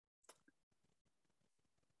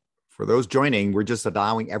For those joining, we're just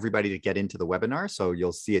allowing everybody to get into the webinar. So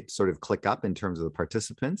you'll see it sort of click up in terms of the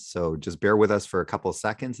participants. So just bear with us for a couple of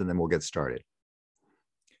seconds and then we'll get started.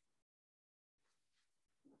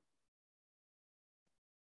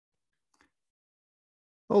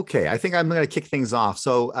 Okay, I think I'm going to kick things off.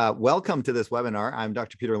 So welcome to this webinar. I'm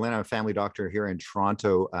Dr. Peter Lynn. I'm a family doctor here in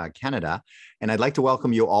Toronto, Canada. And I'd like to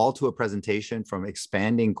welcome you all to a presentation from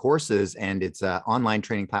Expanding Courses and its online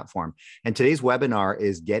training platform. And today's webinar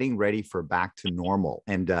is Getting Ready for Back to Normal.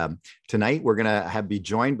 And tonight we're going to be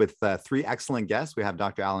joined with three excellent guests. We have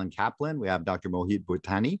Dr. Alan Kaplan, we have Dr. Mohit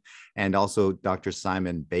Bhutani, and also Dr.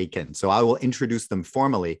 Simon Bacon. So I will introduce them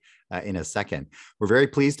formally in a second. We're very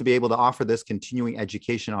pleased to be able to offer this continuing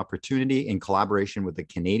education opportunity in collaboration with the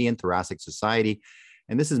Canadian Thoracic Society.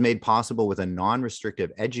 And this is made possible with a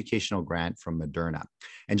non-restrictive educational grant from Moderna.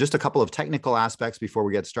 And just a couple of technical aspects before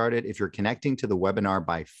we get started. If you're connecting to the webinar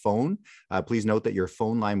by phone, please note that your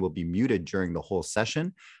phone line will be muted during the whole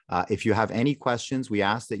session. If you have any questions, we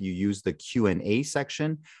ask that you use the Q&A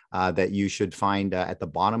section that you should find at the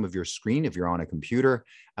bottom of your screen if you're on a computer.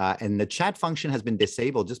 And the chat function has been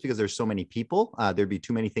disabled just because there's so many people. There'd be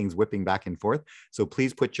too many things whipping back and forth. So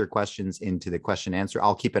please put your questions into the question answer.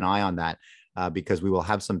 I'll keep an eye on that because we will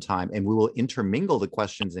have some time and we will intermingle the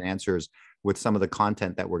questions and answers with some of the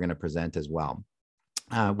content that we're going to present as well.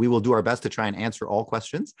 We will do our best to try and answer all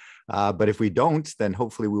questions, but if we don't, then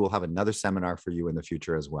hopefully we will have another seminar for you in the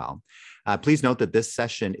future as well. Please note that this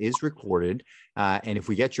session is recorded, and if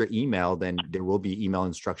we get your email, then there will be email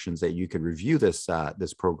instructions that you could review this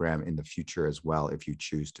program in the future as well if you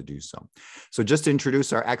choose to do so. So just to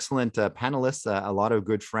introduce our excellent panelists, a lot of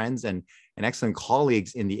good friends and excellent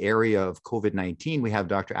colleagues in the area of COVID-19. We have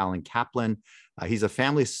Dr. Alan Kaplan. He's a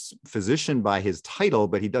family physician by his title,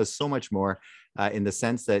 but he does so much more in the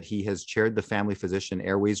sense that he has chaired the Family Physician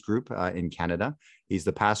Airways Group in Canada. He's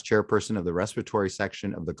the past chairperson of the respiratory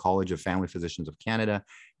section of the College of Family Physicians of Canada.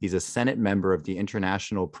 He's a Senate member of the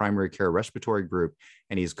International Primary Care Respiratory Group,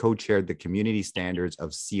 and he's co-chaired the community standards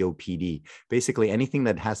of COPD. Basically, anything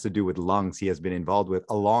that has to do with lungs, he has been involved with,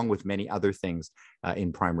 along with many other things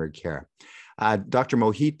in primary care. Dr.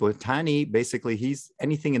 Mohit Bhutani, basically, he's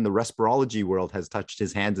anything in the respirology world has touched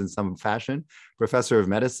his hands in some fashion. Professor of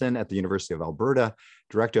medicine at the University of Alberta,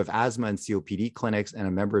 director of asthma and COPD clinics, and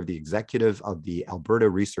a member of the executive of the Alberta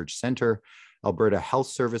Research Center, Alberta Health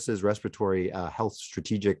Services Respiratory Health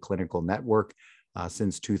Strategic Clinical Network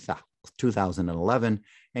since 2011,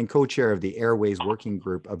 and co-chair of the Airways Working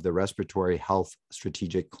Group of the Respiratory Health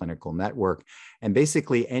Strategic Clinical Network. And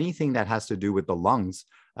basically anything that has to do with the lungs,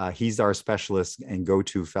 he's our specialist and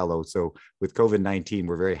go-to fellow. So with COVID-19,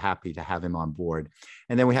 we're very happy to have him on board.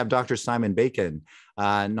 And then we have Dr. Simon Bacon,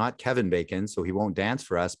 not Kevin Bacon, so he won't dance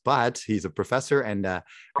for us, but he's a professor and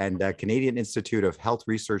Canadian Institute of Health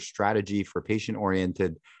Research Strategy for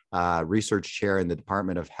Patient-Oriented Research Chair in the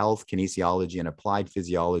Department of Health, Kinesiology, and Applied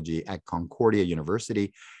Physiology at Concordia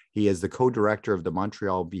University. He is the co-director of the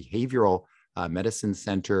Montreal Behavioral Medicine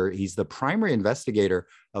Center. He's the primary investigator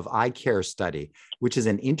of iCare study, which is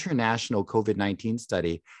an international COVID-19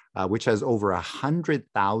 study, which has over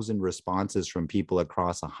 100,000 responses from people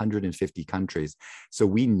across 150 countries. So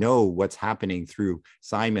we know what's happening through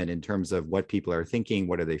Simon in terms of what people are thinking,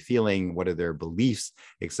 what are they feeling, what are their beliefs,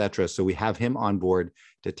 etc. So we have him on board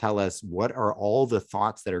to tell us what are all the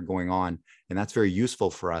thoughts that are going on. And that's very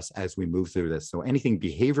useful for us as we move through this. So anything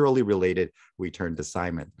behaviorally related, we turn to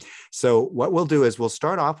Simon. So what we'll do is we'll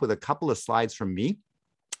start off with a couple of slides from me.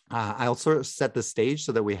 I'll sort of set the stage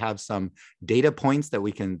so that we have some data points that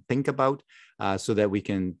we can think about, so that we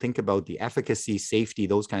can think about the efficacy, safety,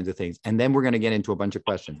 those kinds of things. And then we're going to get into a bunch of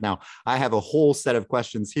questions. Now, I have a whole set of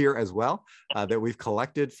questions here as well that we've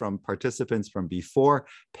collected from participants from before,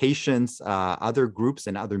 patients, other groups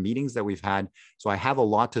and other meetings that we've had. So I have a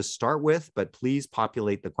lot to start with, but please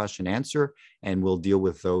populate the question answer and we'll deal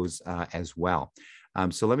with those as well.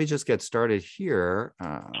 So let me just get started here.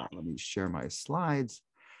 Let me share my slides.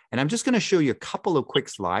 And I'm just going to show you a couple of quick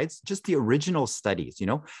slides, just the original studies.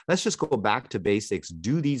 Let's just go back to basics.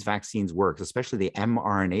 Do these vaccines work, especially the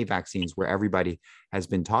mRNA vaccines where everybody has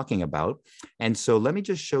been talking about? And so let me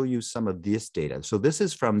just show you some of this data. So this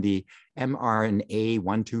is from the mRNA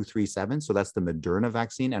 1237. So that's the Moderna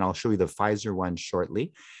vaccine. And I'll show you the Pfizer one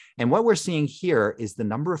shortly. And what we're seeing here is the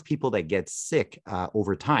number of people that get sick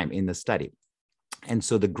over time in the study. And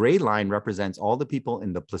so the gray line represents all the people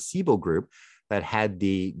in the placebo group. that had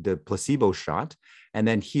the placebo shot. And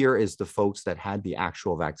then here is the folks that had the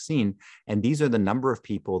actual vaccine. And these are the number of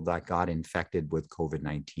people that got infected with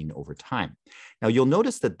COVID-19 over time. Now, you'll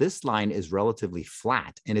notice that this line is relatively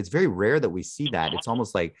flat, and it's very rare that we see that. It's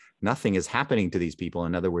almost like nothing is happening to these people.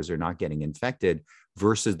 In other words, they're not getting infected,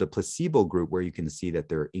 versus the placebo group where you can see that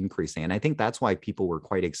they're increasing. And I think that's why people were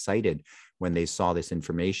quite excited when they saw this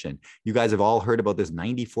information. You guys have all heard about this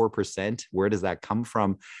 94%. Where does that come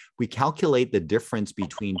from? We calculate the difference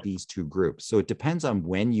between these two groups. So it depends on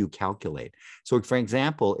when you calculate. So for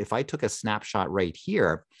example, if I took a snapshot right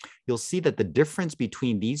here, you'll see that the difference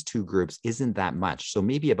between these two groups isn't that much. So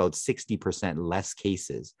maybe about 60% less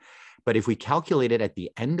cases. But if we calculate it at the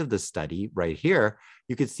end of the study right here,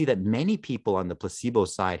 you can see that many people on the placebo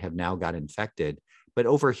side have now got infected. But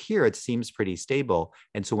over here, it seems pretty stable.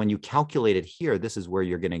 And so when you calculate it here, this is where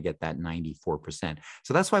you're going to get that 94%.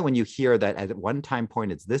 So that's why when you hear that at one time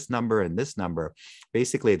point, it's this number and this number,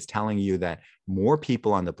 basically it's telling you that more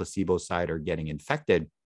people on the placebo side are getting infected.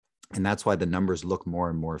 And that's why the numbers look more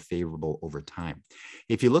and more favorable over time.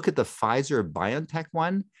 If you look at the Pfizer BioNTech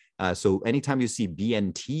one, so anytime you see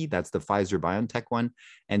BNT, that's the Pfizer BioNTech one.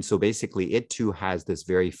 And so basically it too has this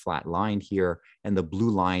very flat line here, and the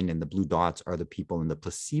blue line and the blue dots are the people in the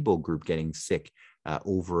placebo group getting sick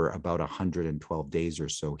over about 112 days or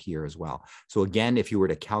so here as well. So again, if you were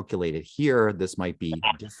to calculate it here, this might be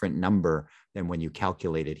a different number than when you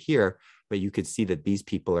calculate it here, but you could see that these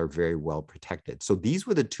people are very well protected. So these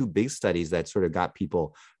were the two big studies that sort of got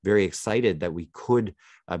people very excited that we could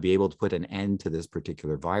be able to put an end to this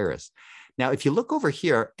particular virus. Now, if you look over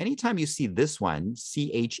here, anytime you see this one,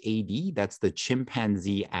 CHAD, that's the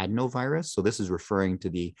chimpanzee adenovirus. So this is referring to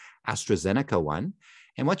the AstraZeneca one.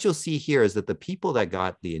 And what you'll see here is that the people that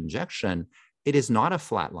got the injection, it is not a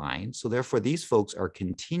flat line. So therefore, these folks are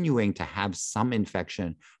continuing to have some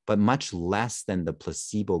infection, but much less than the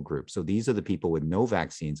placebo group. So these are the people with no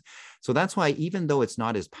vaccines. So that's why, even though it's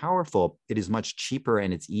not as powerful, it is much cheaper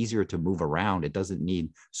and it's easier to move around. It doesn't need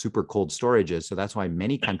super cold storages. So that's why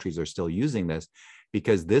many countries are still using this,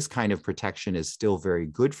 because this kind of protection is still very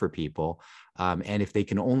good for people. And if they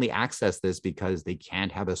can only access this because they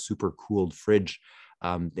can't have a super cooled fridge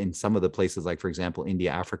in some of the places, like, for example, India,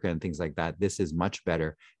 Africa, and things like that, this is much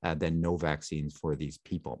better than no vaccines for these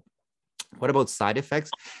people. What about side effects?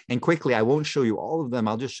 And quickly, I won't show you all of them.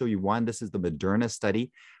 I'll just show you one. This is the Moderna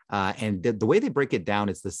study. And the way they break it down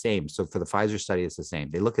is the same. So for the Pfizer study, it's the same.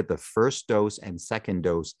 They look at the first dose and second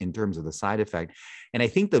dose in terms of the side effect. And I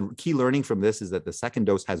think the key learning from this is that the second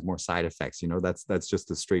dose has more side effects. You know, that's just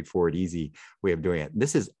a straightforward, easy way of doing it.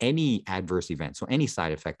 This is any adverse event, so any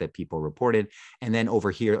side effect that people reported. And then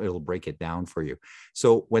over here, it'll break it down for you.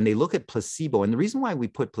 So when they look at placebo, and the reason why we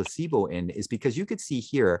put placebo in is because you could see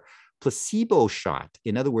here, placebo shot,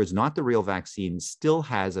 in other words, not the real vaccine, still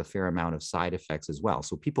has a fair amount of side effects as well.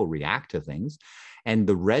 So people react to things. And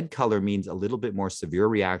the red color means a little bit more severe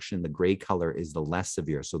reaction. The gray color is the less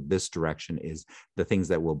severe. So this direction is the things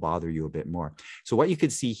that will bother you a bit more. So what you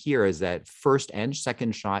could see here is that first and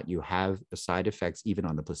second shot, you have the side effects even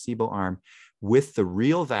on the placebo arm. With the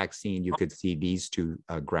real vaccine, you could see these two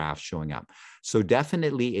graphs showing up. So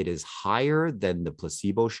definitely it is higher than the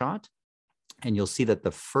placebo shot. And you'll see that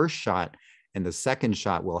the first shot and the second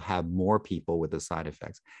shot will have more people with the side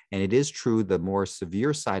effects. And it is true, the more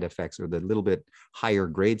severe side effects, or the little bit higher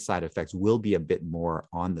grade side effects, will be a bit more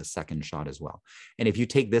on the second shot as well. And if you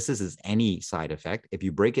take this as any side effect, if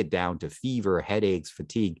you break it down to fever, headaches,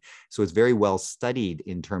 fatigue, so it's very well studied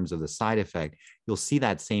in terms of the side effect, you'll see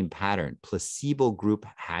that same pattern. Placebo group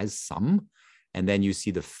has some, and then you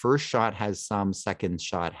see the first shot has some, second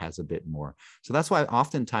shot has a bit more. So that's why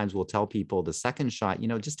oftentimes we'll tell people the second shot, you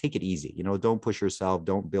know, just take it easy. You know, don't push yourself,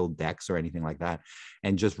 don't build decks or anything like that,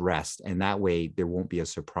 and just rest. And that way there won't be a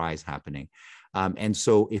surprise happening. And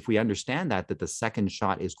so if we understand that the second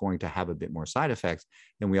shot is going to have a bit more side effects,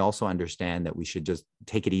 then we also understand that we should just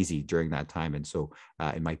take it easy during that time. And so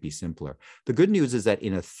it might be simpler. The good news is that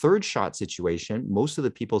in a third shot situation, most of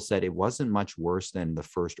the people said it wasn't much worse than the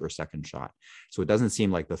first or second shot. So it doesn't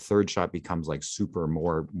seem like the third shot becomes like super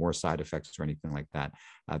more side effects or anything like that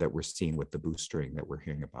that we're seeing with the boostering that we're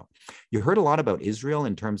hearing about. You heard a lot about Israel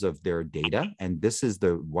in terms of their data, and this is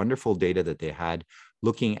the wonderful data that they had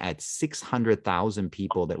looking at 600,000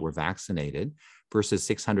 people that were vaccinated versus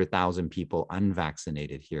 600,000 people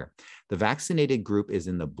unvaccinated here. The vaccinated group is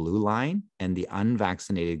in the blue line and the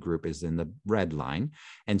unvaccinated group is in the red line.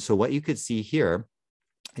 And so what you could see here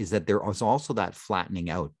is that there is also that flattening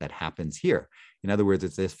out that happens here. In other words,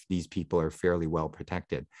 it's as if these people are fairly well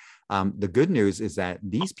protected. The good news is that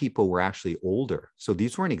these people were actually older. So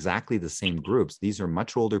these weren't exactly the same groups. These are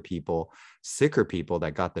much older people, sicker people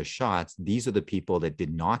that got the shots. These are the people that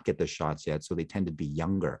did not get the shots yet. So they tend to be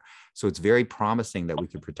younger. So it's very promising that we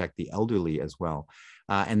could protect the elderly as well.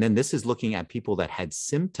 And then this is looking at people that had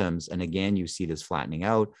symptoms. And again, you see this flattening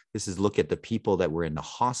out. This is look at the people that were in the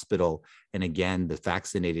hospital. And again, the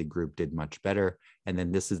vaccinated group did much better. And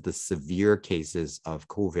then this is the severe cases of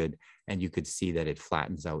COVID. And you could see that it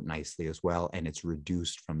flattens out nicely as well. And it's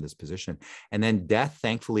reduced from this position. And then death,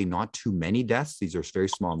 thankfully, not too many deaths. These are very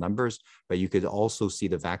small numbers, but you could also see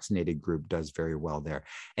the vaccinated group does very well there.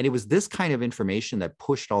 And it was this kind of information that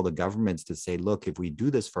pushed all the governments to say, look, if we do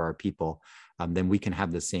this for our people, then we can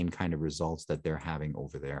have the same kind of results that they're having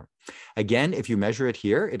over there. Again, if you measure it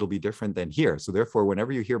here, it'll be different than here. So therefore,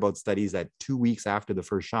 whenever you hear about studies at 2 weeks after the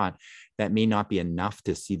first shot, that may not be enough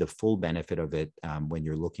to see the full benefit of it when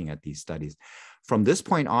you're looking at these studies. From this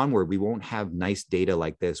point onward, we won't have nice data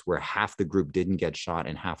like this where half the group didn't get shot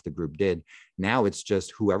and half the group did. Now it's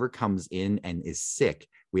just whoever comes in and is sick,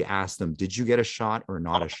 we ask them, did you get a shot or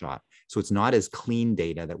not a shot? So it's not as clean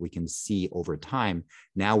data that we can see over time.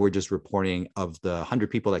 Now we're just reporting of the 100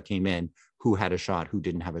 people that came in, who had a shot, who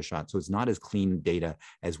didn't have a shot. So it's not as clean data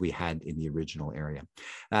as we had in the original area.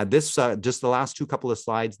 Just the last couple of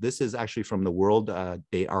slides, this is actually from the world,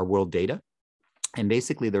 our world data. And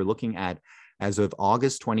basically they're looking at, as of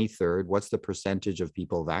August 23rd, what's the percentage of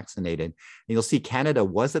people vaccinated? And you'll see Canada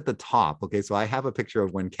was at the top. Okay, so I have a picture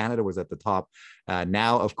of when Canada was at the top.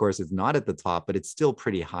 Now, of course, it's not at the top, but it's still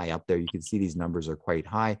pretty high up there. You can see these numbers are quite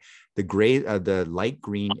high. The light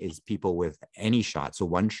green is people with any shot, so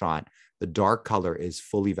one shot. The dark color is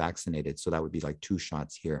fully vaccinated. So that would be like 2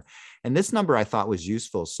 shots here. And this number I thought was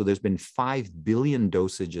useful. So there's been 5 billion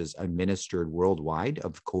dosages administered worldwide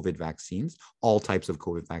of COVID vaccines, all types of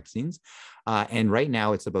COVID vaccines. And right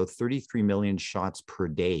now it's about 33 million shots per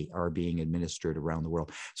day are being administered around the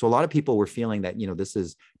world. So a lot of people were feeling that, this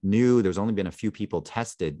is new. There's only been a few people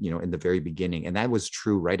tested, in the very beginning. And that was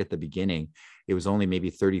true right at the beginning. It was only maybe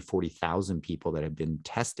 30, 40,000 people that have been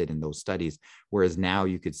tested in those studies. Whereas now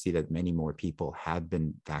you could see that many more people have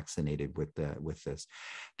been vaccinated with this.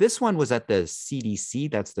 This one was at the CDC,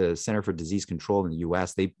 that's the Center for Disease Control in the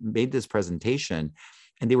US. They made this presentation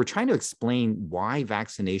and they were trying to explain why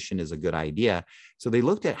vaccination is a good idea. So they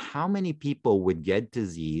looked at how many people would get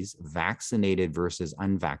disease vaccinated versus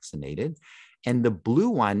unvaccinated. And the blue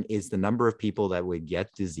one is the number of people that would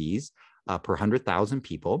get disease per 100,000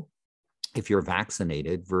 people if you're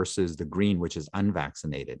vaccinated versus the green, which is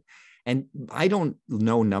unvaccinated. And I don't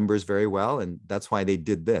know numbers very well, and that's why they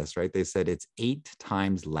did this, right? They said it's 8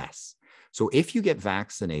 times less. So if you get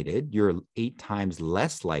vaccinated, you're 8 times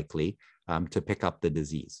less likely to pick up the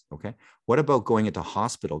disease, okay? What about going into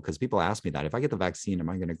hospital? Because people ask me that, if I get the vaccine, am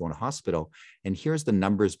I going to go into hospital? And here's the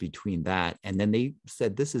numbers between that. And then they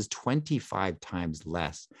said this is 25 times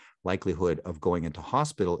less likelihood of going into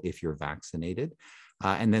hospital if you're vaccinated.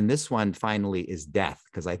 And then this one finally is death,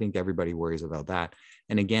 because I think everybody worries about that.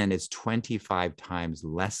 And again, it's 25 times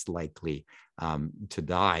less likely to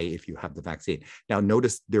die if you have the vaccine. Now,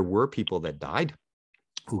 notice there were people that died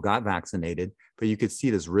who got vaccinated, but you could see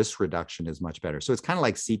this risk reduction is much better. So it's kind of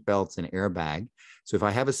like seatbelts and airbag. So if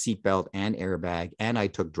I have a seatbelt and airbag and I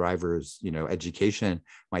took driver's, education,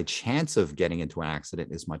 my chance of getting into an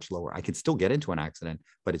accident is much lower. I can still get into an accident,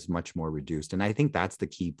 but it's much more reduced. And I think that's the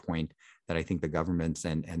key point that I think the governments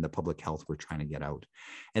and the public health were trying to get out.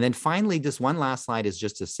 And then finally, just one last slide is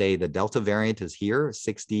just to say the Delta variant is here.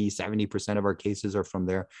 60, 70% of our cases are from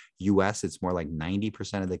there. US, it's more like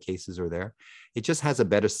 90% of the cases are there. It just has a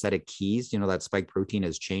better set of keys. That spike protein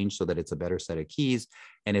has changed so that it's a better set of keys.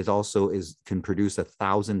 And it also can produce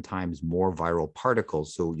 1,000 times more viral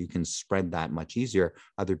particles. So you can spread that much easier.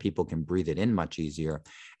 Other people can breathe it in much easier.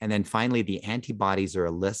 And then finally, the antibodies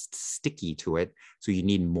are less sticky to it. So you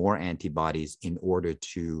need more antibodies in order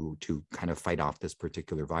to kind of fight off this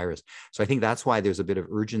particular virus. So I think that's why there's a bit of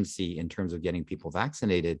urgency in terms of getting people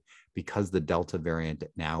vaccinated, because the Delta variant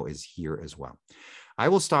now is here as well. I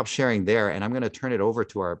will stop sharing there, and I'm going to turn it over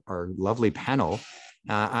to our lovely panel.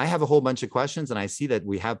 I have a whole bunch of questions, and I see that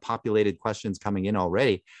we have populated questions coming in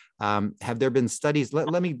already. Have there been studies?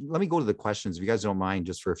 Let me go to the questions, if you guys don't mind,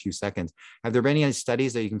 just for a few seconds. Have there been any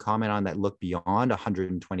studies that you can comment on that look beyond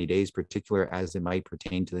 120 days, particular as it might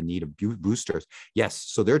pertain to the need of boosters? Yes,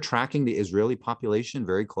 so they're tracking the Israeli population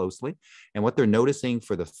very closely. And what they're noticing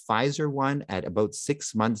for the Pfizer one, at about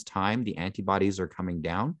 6 months' time, the antibodies are coming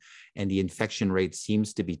down and the infection rate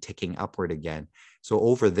seems to be ticking upward again. So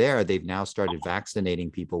over there, they've now started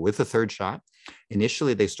vaccinating people with a 3rd shot.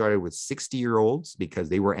 Initially, they started with 60-year-olds because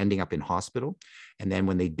they were end ending up in hospital. And then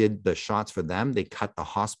when they did the shots for them, they cut the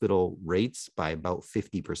hospital rates by about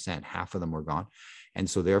 50%. Half of them were gone. And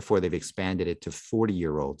so therefore, they've expanded it to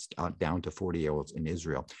 40-year-olds, down to 40-year-olds in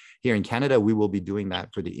Israel. Here in Canada, we will be doing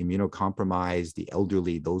that for the immunocompromised, the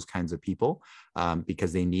elderly, those kinds of people,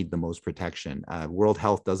 because they need the most protection. World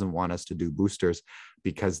Health doesn't want us to do boosters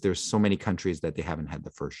because there's so many countries that they haven't had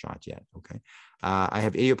the first shot yet, okay? I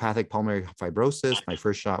have idiopathic pulmonary fibrosis. My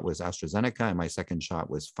first shot was AstraZeneca, and my second shot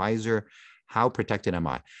was Pfizer. How protected am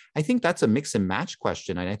I? I think that's a mix and match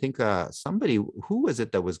question. And I think somebody, who was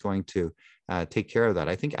it that was going to take care of that?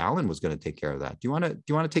 I think Alan was going to take care of that. Do you want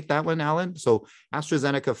to take that one, Alan? So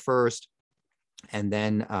AstraZeneca first, and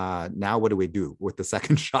then now what do we do with the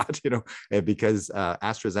second shot? Because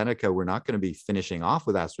AstraZeneca, we're not going to be finishing off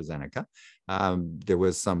with AstraZeneca. There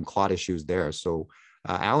was some clot issues there. So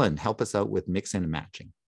Alan, help us out with mixing and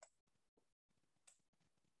matching.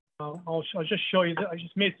 I'll just show you that I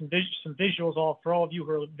just made some visuals for all of you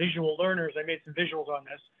who are visual learners. I made some visuals on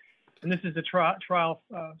this. And this is a trial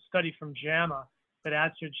study from JAMA that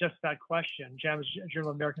answered just that question. JAMA is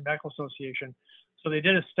Journal of American Medical Association. So they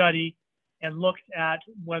did a study and looked at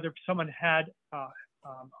whether someone had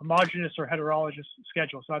homogeneous or heterologous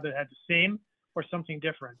schedule. So either it had the same or something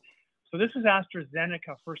different. So this is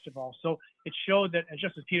AstraZeneca, first of all. So it showed that, and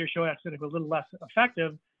just as Peter showed, AstraZeneca was a little less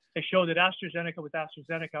effective. They showed that AstraZeneca with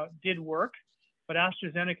AstraZeneca did work, but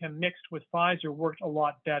AstraZeneca mixed with Pfizer worked a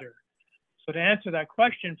lot better. So to answer that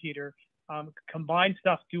question, Peter, combined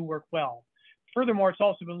stuff do work well. Furthermore, it's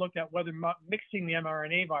also been looked at whether mixing the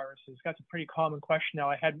mRNA viruses. That's a pretty common question now.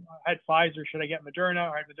 I had Pfizer, should I get Moderna?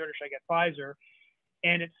 Or I had Moderna, should I get Pfizer?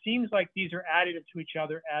 And it seems like these are additive to each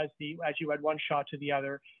other as you add one shot to the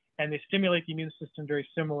other, and they stimulate the immune system very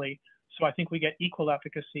similarly. So I think we get equal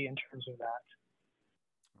efficacy in terms of that.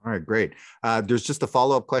 All right, great. There's just a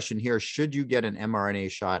follow-up question here. Should you get an mRNA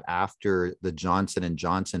shot after the Johnson &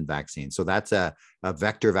 Johnson vaccine? So that's a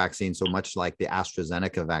vector vaccine, so much like the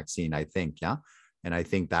AstraZeneca vaccine, I think, yeah? And I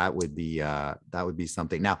think that would be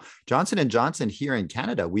something. Now, Johnson & Johnson here in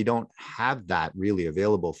Canada, we don't have that really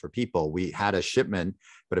available for people. We had a shipment,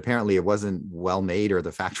 but apparently it wasn't well made, or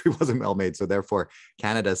the factory wasn't well made. So therefore,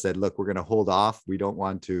 Canada said, look, we're going to hold off. We don't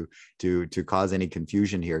want to cause any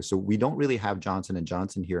confusion here. So we don't really have Johnson &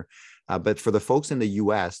 Johnson here. But for the folks in the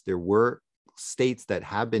US, there were states that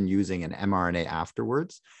have been using an mRNA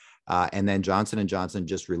afterwards. And then Johnson & Johnson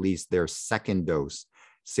just released their second dose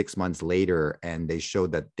 6 months later, and they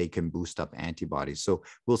showed that they can boost up antibodies. So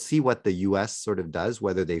we'll see what the US sort of does,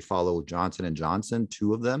 whether they follow Johnson & Johnson,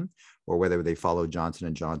 two of them, or whether they follow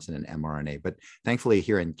Johnson & Johnson and mRNA. But thankfully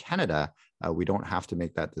here in Canada, we don't have to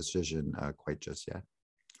make that decision quite just yet.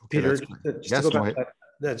 Okay, Peter, just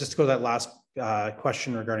to go to that last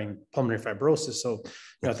question regarding pulmonary fibrosis. So,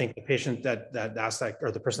 I think the patient that asked that,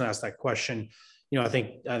 or the person that asked that question, I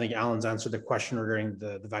think Alan's answered the question regarding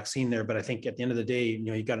the vaccine there, but I think at the end of the day,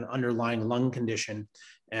 you've got an underlying lung condition.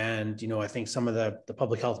 And, I think some of the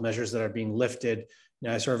public health measures that are being lifted,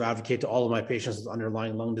 I sort of advocate to all of my patients with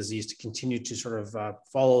underlying lung disease to continue to sort of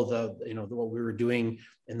follow what we were doing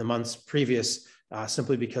in the months previous,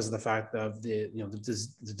 simply because of the fact of the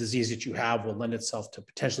disease that you have will lend itself to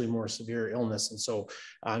potentially more severe illness. And so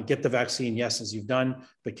get the vaccine, yes, as you've done,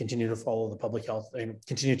 but continue to follow the public health and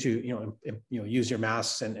continue to, use your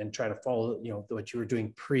masks and try to follow, what you were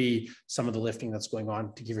doing pre some of the lifting that's going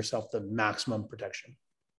on to give yourself the maximum protection.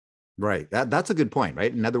 Right. That's a good point,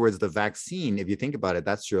 right? In other words, the vaccine, if you think about it,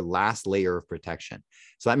 that's your last layer of protection.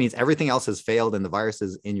 So that means everything else has failed and the virus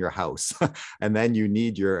is in your house. And then you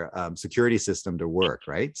need your security system to work,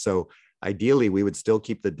 right? So ideally, we would still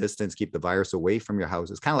keep the distance, keep the virus away from your house.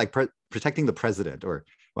 It's kind of like protecting the president, or,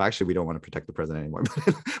 well, actually, we don't want to protect the president anymore,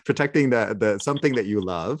 but protecting the something that you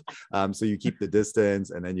love. So you keep the distance,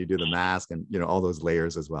 and then you do the mask and, all those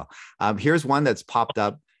layers as well. Here's one that's popped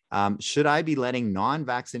up. Should I be letting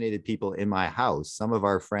non-vaccinated people in my house? Some of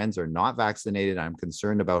our friends are not vaccinated. I'm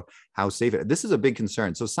concerned about how safe it is. This is a big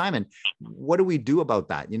concern. So Simon, what do we do about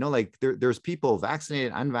that? There's people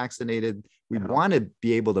vaccinated, unvaccinated. We want to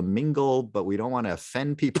be able to mingle, but we don't want to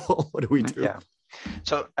offend people. What do we do? Yeah.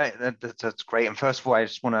 So that's great. And first of all, I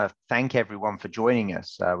just want to thank everyone for joining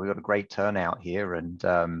us. We've got a great turnout here, and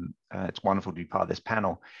it's wonderful to be part of this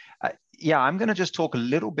panel. I'm going to just talk a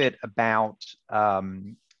little bit about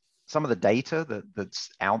some of the data that's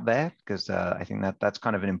out there, because I think that's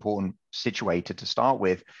kind of an important situator to start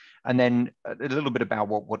with, and then a little bit about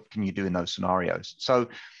what can you do in those scenarios. So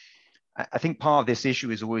I think part of this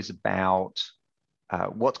issue is always about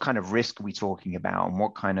what kind of risk are we talking about, and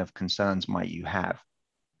what kind of concerns might you have.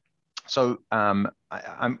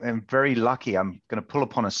 I'm very lucky. I'm going to pull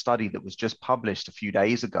upon a study that was just published a few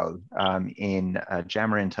days ago in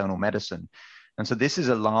JAMA Internal Medicine. And so this is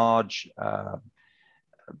a large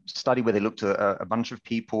study where they looked at a bunch of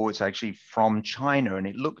people. It's actually from China, and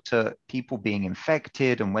it looked at people being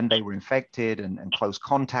infected and when they were infected and close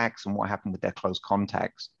contacts and what happened with their close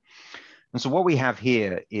contacts. And so what we have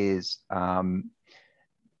here is,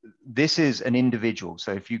 this is an individual.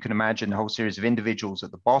 So if you can imagine a whole series of individuals at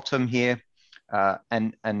the bottom here,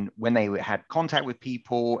 and when they had contact with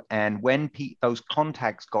people and when those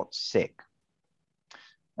contacts got sick.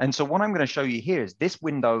 And so what I'm going to show you here is this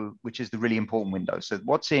window, which is the really important window. So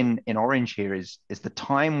what's in orange here is the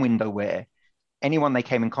time window where anyone they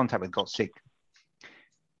came in contact with got sick.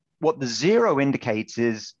 What the 0 indicates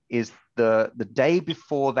is the day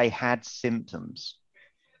before they had symptoms.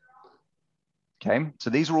 Okay, so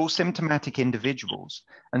these are all symptomatic individuals.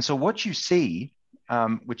 And so what you see,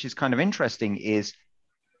 which is kind of interesting, is,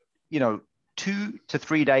 2 to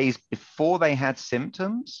 3 days before they had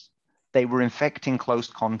symptoms, they were infecting close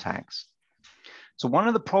contacts. So one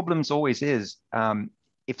of the problems always is,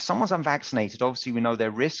 if someone's unvaccinated, obviously we know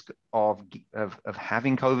their risk of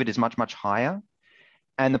having COVID is much, much higher.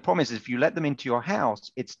 And the problem is if you let them into your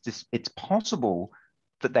house, it's possible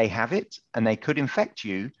that they have it and they could infect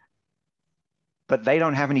you, but they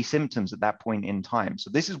don't have any symptoms at that point in time. So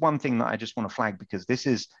this is one thing that I just want to flag, because this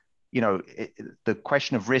is, the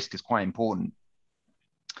question of risk is quite important.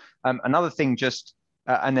 Another thing,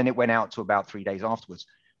 and then it went out to about 3 days afterwards.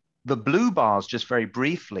 The blue bars, just very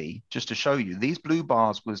briefly, just to show you, these blue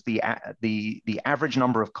bars was the average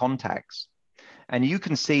number of contacts. And you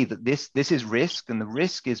can see that this is risk, and the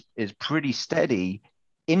risk is pretty steady,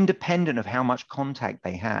 independent of how much contact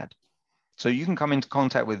they had. So you can come into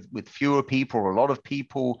contact with fewer people or a lot of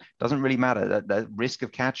people, doesn't really matter. The risk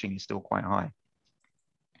of catching is still quite high.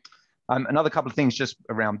 Another couple of things just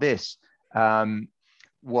around this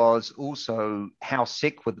was also how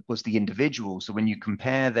sick was the individual. So when you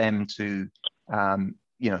compare them to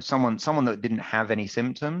someone that didn't have any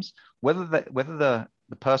symptoms, whether the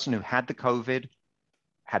person who had the COVID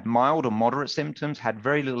had mild or moderate symptoms had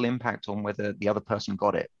very little impact on whether the other person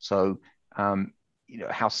got it. So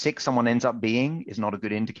how sick someone ends up being is not a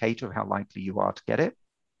good indicator of how likely you are to get it.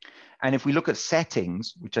 And if we look at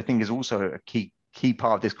settings, which I think is also a key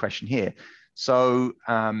part of this question here. So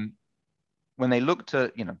when they looked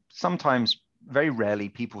at, sometimes, very rarely,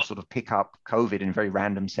 people sort of pick up COVID in very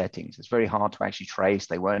random settings. It's very hard to actually trace.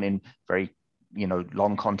 They weren't in very,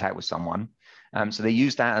 long contact with someone. So they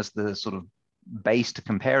used that as the sort of base to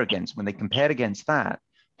compare against. When they compared against that,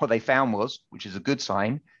 what they found was, which is a good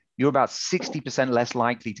sign, you're about 60% less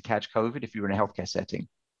likely to catch COVID if you're in a healthcare setting.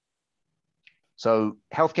 So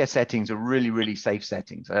healthcare settings are really, really safe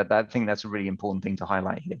settings. I think that's a really important thing to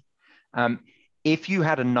highlight here. If you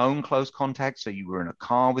had a known close contact, so you were in a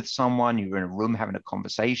car with someone, you were in a room having a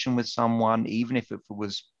conversation with someone, even if it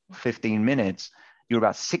was 15 minutes, you're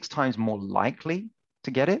about 6 times more likely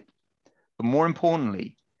to get it. But more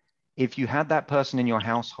importantly, if you had that person in your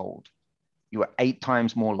household, you are 8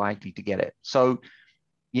 times more likely to get it. So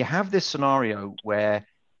you have this scenario where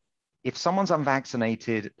if someone's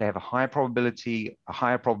unvaccinated, they have a higher probability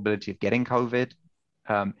of getting COVID.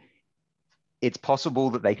 It's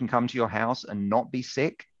possible that they can come to your house and not be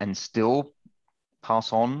sick and still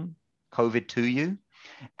pass on COVID to you.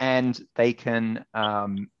 And they can,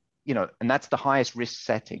 and that's the highest risk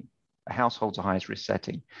setting. A household's the highest risk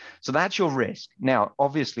setting. So that's your risk. Now,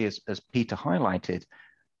 obviously, as Peter highlighted,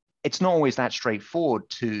 it's not always that straightforward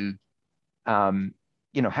to,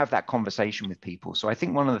 have that conversation with people. So I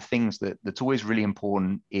think one of the things that's always really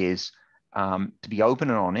important is to be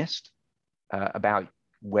open and honest about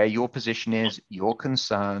where your position is, your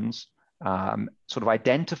concerns, sort of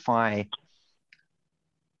identify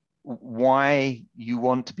why you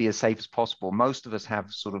want to be as safe as possible. Most of us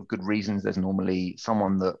have sort of good reasons. There's normally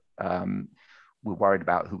someone that we're worried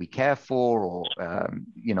about who we care for, or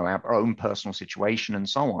our own personal situation and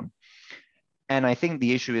so on. And I think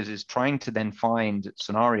the issue is trying to then find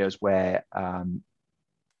scenarios where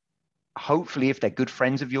hopefully if they're good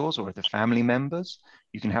friends of yours or if they're family members,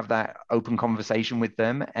 you can have that open conversation with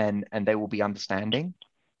them and they will be understanding.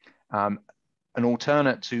 An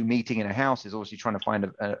alternate to meeting in a house is obviously trying to find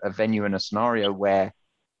a venue and a scenario where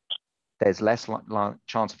there's less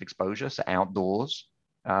chance of exposure, so outdoors.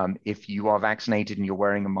 If you are vaccinated and you're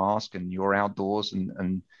wearing a mask and you're outdoors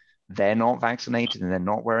and they're not vaccinated and they're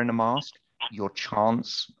not wearing a mask, your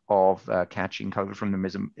chance of catching COVID from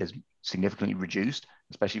them is significantly reduced,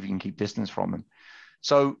 especially if you can keep distance from them.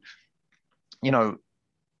 So,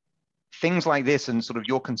 things like this and sort of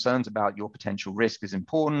your concerns about your potential risk is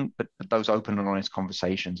important, but those open and honest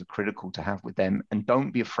conversations are critical to have with them. And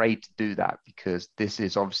don't be afraid to do that, because this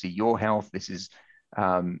is obviously your health. This is,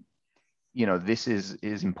 this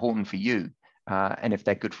is important for you. And if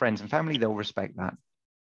they're good friends and family, they'll respect that.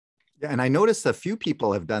 Yeah, and I noticed a few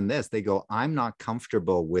people have done this. They go, I'm not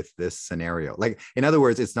comfortable with this scenario. Like, in other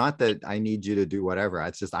words, it's not that I need you to do whatever.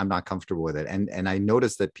 It's just I'm not comfortable with it. And I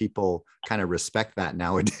noticed that people kind of respect that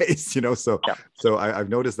nowadays, So Yeah. so I've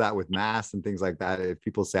noticed that with masks and things like that. If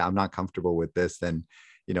people say I'm not comfortable with this, then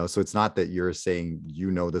so it's not that you're saying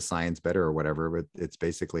the science better or whatever, but it's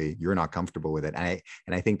basically you're not comfortable with it.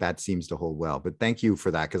 And I think that seems to hold well. But thank you for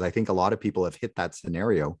that, because I think a lot of people have hit that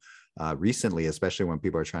scenario recently, especially when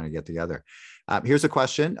people are trying to get together. Here's a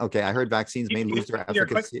question. Okay, I heard vaccines may lose their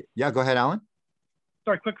efficacy. Yeah, go ahead, Alan.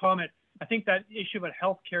 Sorry, quick comment. I think that issue about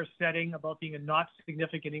healthcare setting, about being a not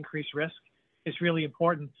significant increased risk, is really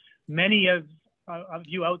important. Many of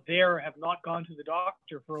you out there have not gone to the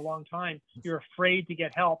doctor for a long time. You're afraid to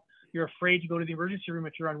get help. You're afraid to go to the emergency room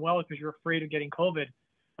if you're unwell because you're afraid of getting COVID.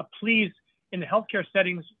 Please, in the healthcare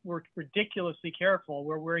settings, we're ridiculously careful.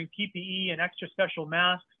 We're wearing PPE and extra special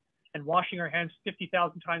masks and washing our hands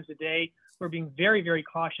 50,000 times a day. We're being very, very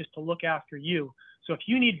cautious to look after you. So if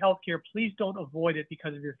you need healthcare, please don't avoid it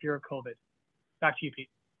because of your fear of COVID. Back to you, Pete.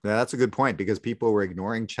 Yeah, that's a good point, because people were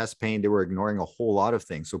ignoring chest pain. They were ignoring a whole lot of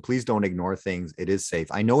things. So please don't ignore things. It is safe.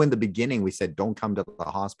 I know in the beginning we said don't come to the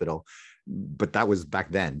hospital, but that was back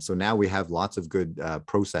then. So now we have lots of good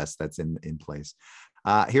process that's in place.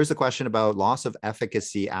 Here's a question about loss of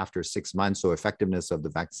efficacy after 6 months. So effectiveness of the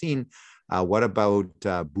vaccine. What about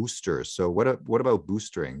boosters? So what about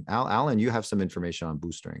boostering? Alan, you have some information on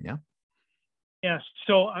boostering, yeah? Yes.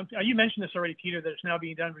 So you mentioned this already, Peter, that it's now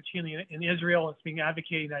being done routinely in Israel. It's being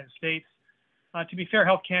advocated in the United States. To be fair,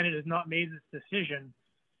 Health Canada has not made this decision.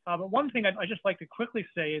 But one thing I'd just like to quickly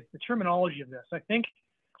say is the terminology of this. I think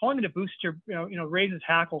calling it a booster, raises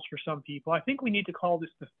hackles for some people. I think we need to call this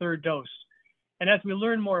the third dose. And as we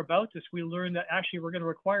learn more about this, we learn that actually we're going to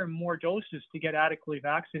require more doses to get adequately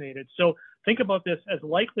vaccinated. So think about this as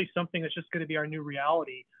likely something that's just going to be our new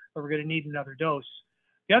reality, or we're going to need another dose.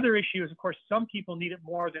 The other issue is, of course, some people need it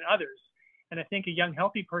more than others. And I think a young,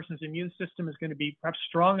 healthy person's immune system is going to be perhaps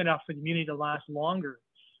strong enough for the immunity to last longer.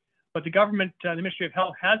 But the government, the Ministry of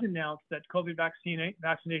Health, has announced that COVID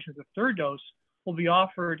vaccination of the third dose will be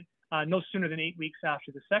offered no sooner than 8 weeks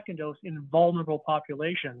after the second dose in vulnerable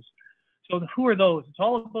populations. So who are those? It's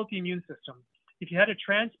all about the immune system. If you had a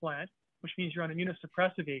transplant, which means you're on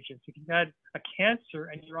immunosuppressive agents, if you had a cancer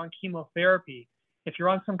and you're on chemotherapy, if you're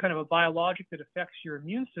on some kind of a biologic that affects your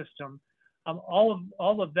immune system, all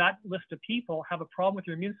of that list of people have a problem with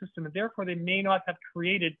your immune system, and therefore they may not have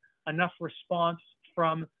created enough response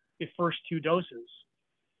from the first 2 doses.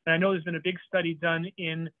 And I know there's been a big study done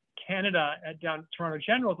in Canada down Toronto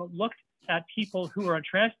General that looked at people who were on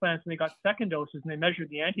transplants and they got second doses and they measured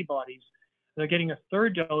the antibodies. They're getting a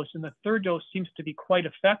third dose, and the third dose seems to be quite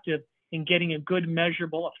effective in getting a good,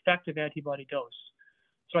 measurable, effective antibody dose.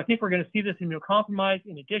 So I think we're going to see this immunocompromised.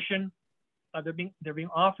 In addition, they're being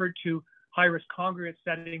offered to high-risk congregate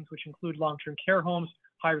settings, which include long-term care homes,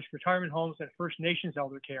 high-risk retirement homes, and First Nations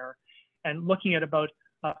elder care, and looking at about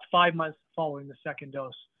 5 months following the second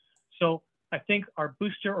dose. So I think our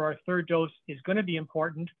booster or our third dose is going to be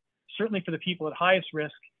important, certainly for the people at highest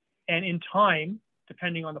risk. And in time,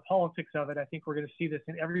 depending on the politics of it, I think we're going to see this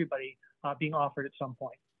in everybody being offered at some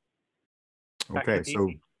point. Okay, so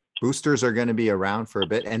boosters are going to be around for a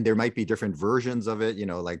bit, and there might be different versions of it,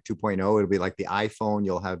 like 2.0, it'll be like the iPhone.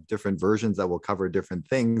 You'll have different versions that will cover different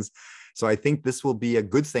things. So I think this will be a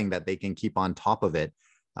good thing that they can keep on top of it.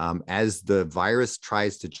 As the virus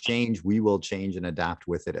tries to change, we will change and adapt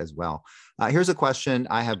with it as well. Here's a question.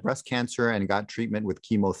 I have breast cancer and got treatment with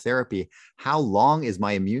chemotherapy. How long is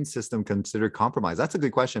my immune system considered compromised? That's a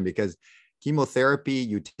good question, because chemotherapy,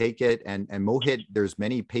 you take it, and Mohit, there's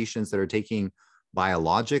many patients that are taking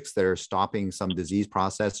biologics that are stopping some disease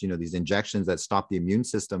process, these injections that stop the immune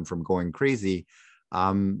system from going crazy.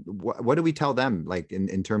 What do we tell them, like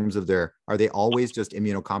in terms of are they always just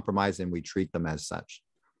immunocompromised and we treat them as such?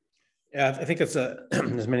 Yeah, I think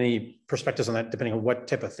there's many perspectives on that, depending on what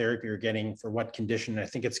type of therapy you're getting for what condition. I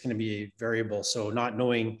think it's going to be variable. So not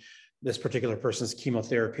knowing this particular person's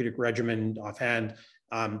chemotherapeutic regimen offhand,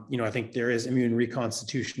 I think there is immune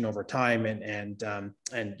reconstitution over time, and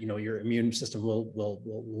your immune system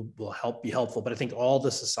will be helpful. But I think all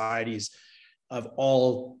the societies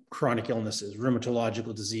all chronic illnesses,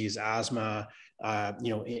 rheumatological disease, asthma,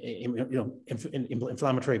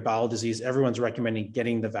 inflammatory bowel disease. Everyone's recommending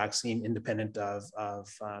getting the vaccine independent of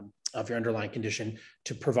your underlying condition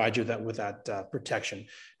to provide you with that protection.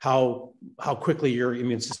 How quickly your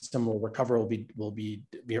immune system will recover will be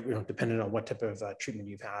dependent on what type of treatment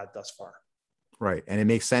you've had thus far. Right. And it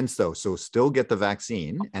makes sense though. So still get the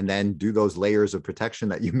vaccine and then do those layers of protection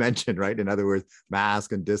that you mentioned, right? In other words,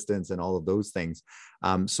 mask and distance and all of those things.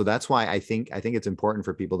 So that's why I think it's important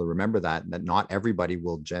for people to remember that not everybody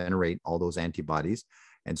will generate all those antibodies.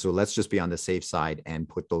 And so let's just be on the safe side and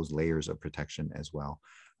put those layers of protection as well.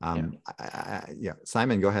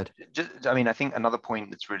 Simon, go ahead. I think another point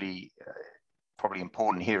that's really probably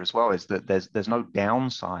important here as well is that there's no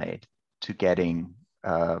downside to getting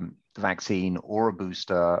the vaccine or a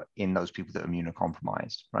booster in those people that are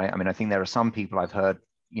immunocompromised, right? I mean, I think there are some people I've heard,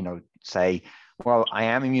 say, well, I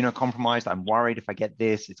am immunocompromised. I'm worried if I get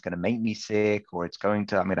this, it's going to make me sick, or I'm going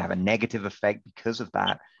to have a negative effect because of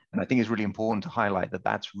that. And I think it's really important to highlight that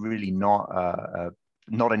that's really not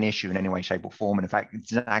an issue in any way, shape, or form. And in fact,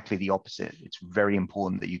 it's exactly the opposite. It's very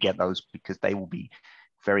important that you get those because they will be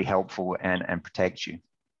very helpful and protect you.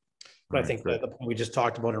 But I think the point we just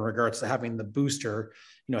talked about in regards to having the booster,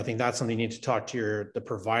 I think that's something you need to talk to the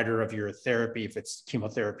provider of your therapy. If it's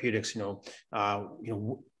chemotherapeutics,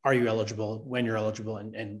 are you eligible, when you're eligible,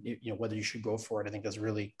 and whether you should go for it. I think that's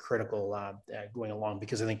really critical going along,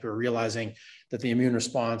 because I think we're realizing that the immune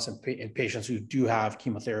response in patients who do have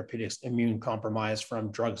chemotherapeutics, immune compromised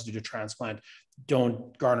from drugs due to transplant,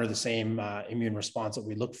 don't garner the same immune response that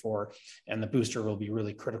we look for, and the booster will be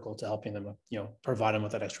really critical to helping them, provide them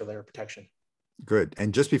with that extra layer of protection. Good.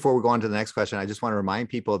 And just before we go on to the next question, I just want to remind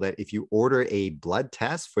people that if you order a blood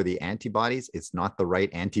test for the antibodies, it's not the right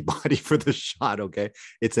antibody for the shot, okay?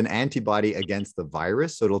 It's an antibody against the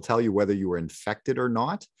virus. So it'll tell you whether you were infected or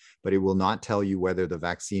not, but it will not tell you whether the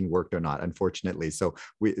vaccine worked or not, unfortunately. So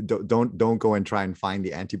we don't go and try and find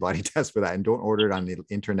the antibody test for that, and don't order it on the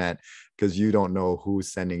internet, because you don't know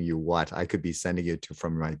who's sending you what. I could be sending it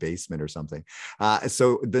from my basement or something.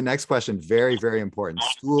 So the next question, very, very important.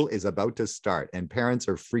 School is about to start and parents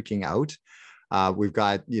are freaking out. We've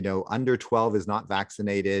got, under 12 is not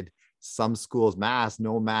vaccinated. Some schools mask,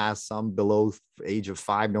 no mask, some below age of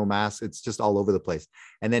 5, no mask. It's just all over the place.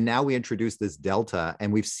 And then now we introduce this Delta,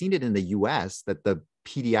 and we've seen it in the US that the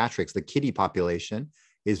pediatrics, the kiddie population,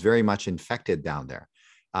 is very much infected down there.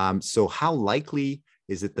 So how likely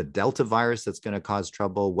is it the Delta virus that's going to cause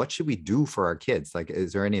trouble? What should we do for our kids? Like,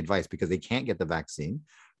 is there any advice? Because they can't get the vaccine.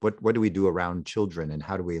 What do we do around children, and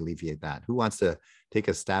how do we alleviate that? Who wants to take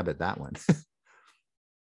a stab at that one?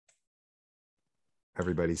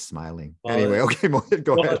 Everybody's smiling. Anyway, okay,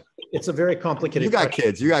 go ahead. It's a very complicated. You got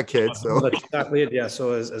kids. So that's exactly it. Yeah.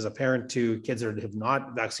 So as a parent to kids that have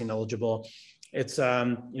not vaccine eligible, it's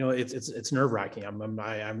it's nerve wracking.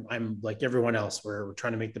 I'm like everyone else. We're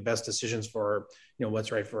trying to make the best decisions for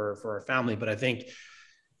what's right for our family. But I think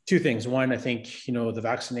two things. One, I think the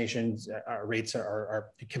vaccination rates are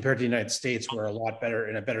compared to the United States, we're a lot better,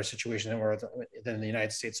 in a better situation than the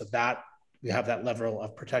United States. So that we have that level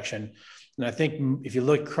of protection. And I think if you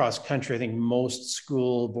look across country, I think most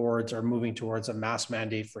school boards are moving towards a mask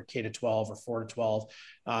mandate for K to 12 or 4 to 12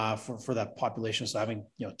 for that population. So having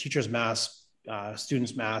teachers masks,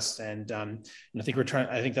 students masks, and I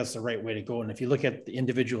think that's the right way to go. And if you look at the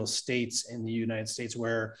individual states in the United States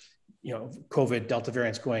where COVID Delta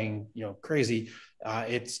variant's going crazy,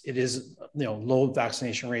 it is low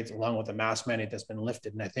vaccination rates along with the mask mandate that's been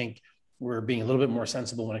lifted. And I think we're being a little bit more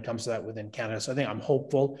sensible when it comes to that within Canada. So I think I'm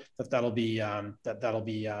hopeful that that'll be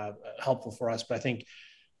helpful for us. But I think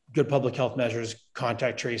good public health measures,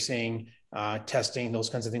 contact tracing, testing,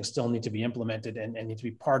 those kinds of things still need to be implemented and need to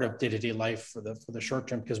be part of day-to-day life for the short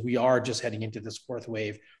term, because we are just heading into this fourth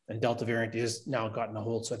wave and Delta variant is now gotten a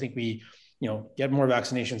hold. So I think we get more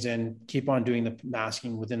vaccinations in, keep on doing the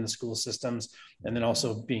masking within the school systems, and then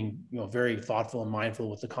also being, very thoughtful and mindful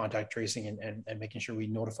with the contact tracing and making sure we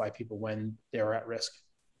notify people when they're at risk.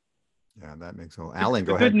 Yeah, that makes sense. Alan,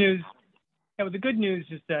 go ahead. The good news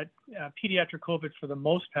is that pediatric COVID, for the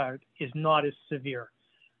most part, is not as severe.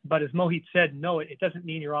 But as Mohit said, no, it doesn't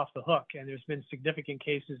mean you're off the hook. And there's been significant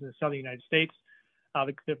cases in the southern United States.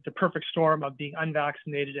 The perfect storm of being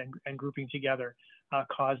unvaccinated and grouping together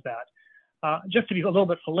caused that. Just to be a little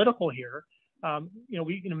bit political here,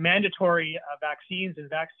 mandatory vaccines and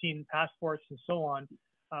vaccine passports and so on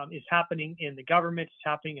is happening in the government, it's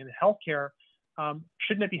happening in the healthcare.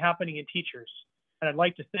 Shouldn't it be happening in teachers? And I'd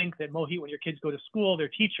like to think that, Mohit, when your kids go to school, their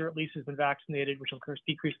teacher at least has been vaccinated, which will of course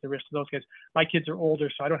decrease the risk of those kids. My kids are older,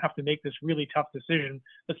 so I don't have to make this really tough decision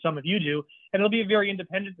that some of you do. And it'll be a very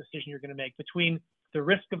independent decision you're going to make between the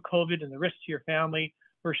risk of COVID and the risk to your family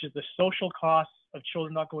versus the social costs of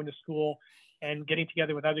children not going to school and getting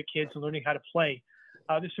together with other kids and learning how to play.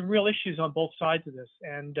 There's some real issues on both sides of this.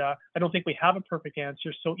 And I don't think we have a perfect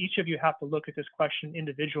answer. So each of you have to look at this question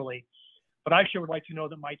individually. But I sure would like to know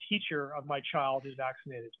that my teacher of my child is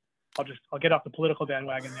vaccinated. I'll get off the political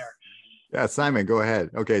bandwagon there. Yeah, Simon, go ahead.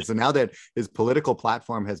 Okay, so now that his political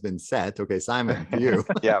platform has been set, okay, Simon, to you.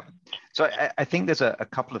 Yeah, so I think there's a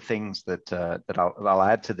couple of things that I'll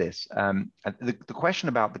add to this. The question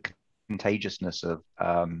about the contagiousness of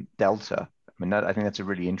Delta, I mean, I think that's a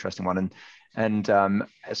really interesting one, and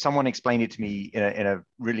someone explained it to me in a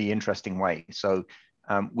really interesting way. So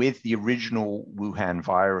with the original Wuhan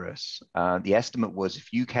virus, the estimate was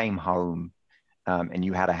if you came home and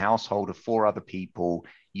you had a household of 4 other people,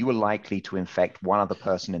 you were likely to infect one other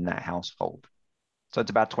person in that household. So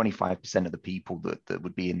it's about 25% of the people that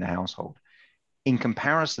would be in the household. In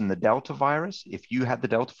comparison, the Delta virus, if you had the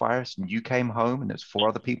Delta virus and you came home and there's 4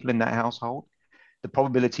 other people in that household, the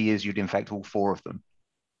probability is you'd infect all 4 of them.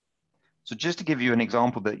 So just to give you an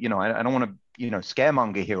example that, I don't want to,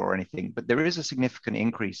 scaremonger here or anything, but there is a significant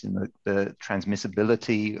increase in the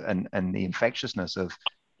transmissibility and the infectiousness of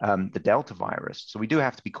the Delta virus. So we do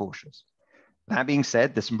have to be cautious. That being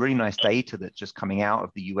said, there's some really nice data that's just coming out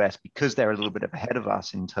of the US because they're a little bit ahead of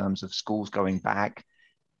us in terms of schools going back.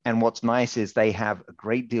 And what's nice is they have a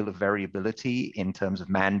great deal of variability in terms of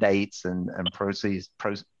mandates and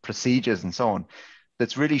procedures and so on.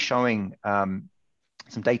 That's really showing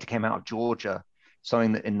some data came out of Georgia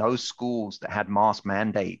showing that in those schools that had mask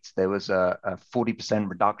mandates, there was a 40%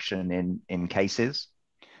 reduction in cases.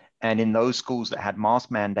 And in those schools that had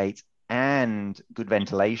mask mandates and good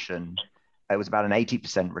ventilation, it was about an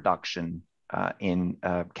 80% reduction in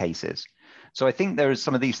cases. So I think there is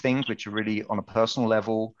some of these things which are really on a personal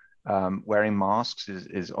level. Wearing masks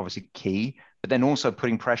is obviously key, but then also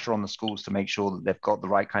putting pressure on the schools to make sure that they've got the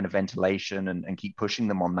right kind of ventilation and keep pushing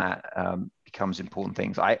them on that becomes important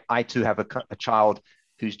things. I too have a child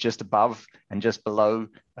who's just above and just below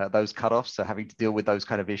those cutoffs, so having to deal with those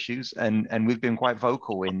kind of issues. And we've been quite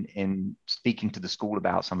vocal in speaking to the school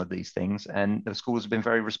about some of these things, and the schools have been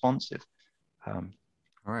very responsive.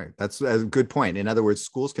 All right. That's a good point. In other words,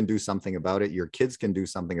 schools can do something about it. Your kids can do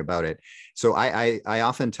something about it. So I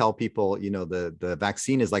often tell people, the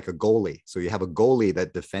vaccine is like a goalie. So you have a goalie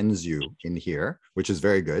that defends you in here, which is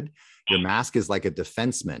very good. Your mask is like a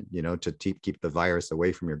defenseman, to keep the virus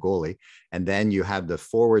away from your goalie. And then you have the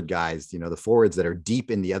forward guys, the forwards that are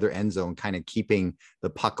deep in the other end zone, kind of keeping the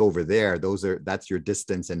puck over there. That's your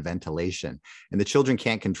distance and ventilation. And the children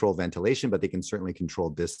can't control ventilation, but they can certainly control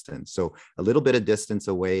distance. So a little bit of distance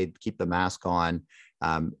away, keep the mask on.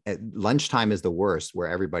 At lunchtime is the worst, where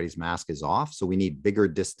everybody's mask is off. So we need bigger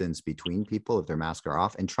distance between people if their masks are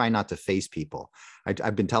off, and try not to face people.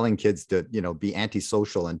 I've been telling kids to, be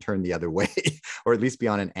antisocial and turn the other way, or at least be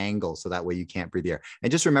on an angle. So that way you can't breathe the air.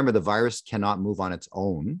 And just remember, the virus cannot move on its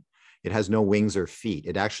own. It has no wings or feet.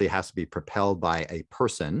 It actually has to be propelled by a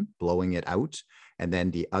person blowing it out. And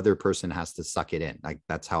then the other person has to suck it in. Like,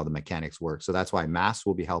 that's how the mechanics work. So that's why masks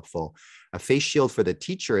will be helpful. A face shield for the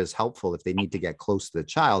teacher is helpful if they need to get close to the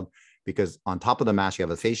child, because on top of the mask, you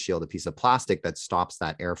have a face shield, a piece of plastic that stops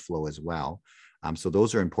that airflow as well. So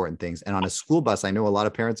those are important things. And on a school bus, I know a lot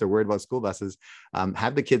of parents are worried about school buses.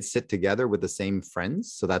 Have the kids sit together with the same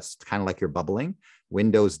friends. So that's kind of like you're bubbling.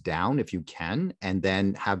 Windows down if you can, and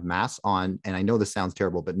then have masks on. And I know this sounds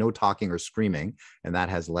terrible, but no talking or screaming, and that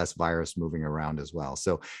has less virus moving around as well.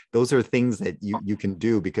 So those are things that you can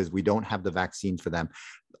do, because we don't have the vaccine for them.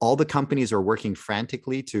 All the companies are working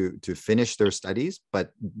frantically to finish their studies,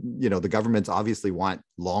 but the governments obviously want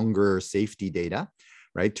longer safety data,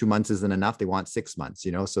 right? 2 months isn't enough. They want 6 months,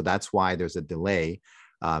 so that's why there's a delay.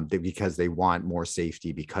 Because they want more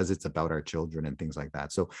safety, because it's about our children and things like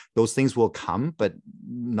that. So those things will come, but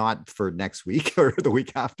not for next week or the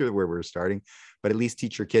week after, where we're starting, but at least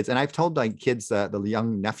teach your kids. And I've told my kids, the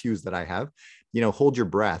young nephews that I have, hold your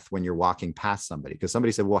breath when you're walking past somebody. Because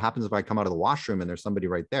somebody said, well, what happens if I come out of the washroom and there's somebody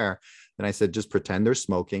right there? And I said, just pretend they're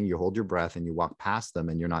smoking, you hold your breath and you walk past them,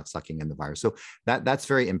 and you're not sucking in the virus. So that's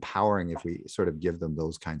very empowering if we sort of give them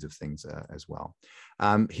those kinds of things as well.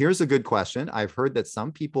 Here's a good question. I've heard that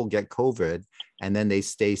some people get COVID and then they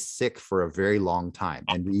stay sick for a very long time.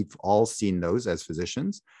 And we've all seen those as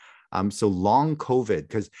physicians. So long COVID,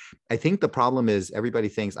 because I think the problem is everybody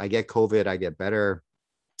thinks, I get COVID, I get better,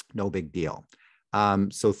 no big deal.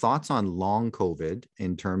 So thoughts on long COVID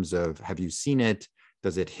in terms of, have you seen it?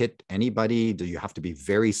 Does it hit anybody? Do you have to be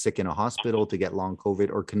very sick in a hospital to get long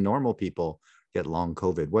COVID, or can normal people get long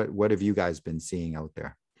COVID? What have you guys been seeing out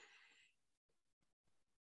there?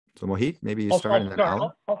 So Mohit, maybe you start, and then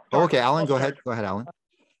Alan. Oh, okay, Alan, go ahead. Go ahead, Alan.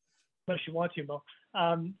 Unless you want to, Mo.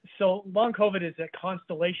 So long COVID is a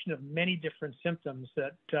constellation of many different symptoms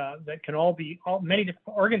that can many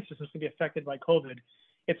different organ systems can be affected by COVID.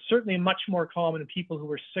 It's certainly much more common in people who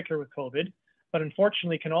were sicker with COVID, but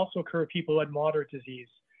unfortunately can also occur in people who had moderate disease.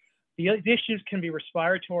 The issues can be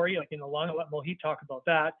respiratory, like in the lung. I'll let Mohit talk about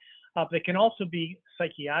that. But they can also be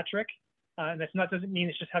psychiatric, and that's doesn't mean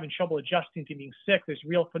it's just having trouble adjusting to being sick. There's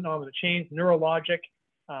real phenomena change, neurologic,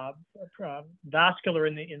 vascular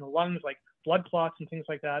in the lungs, like blood clots and things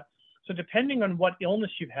like that. So depending on what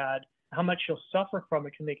illness you've had, how much you'll suffer from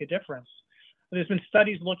it can make a difference. There's been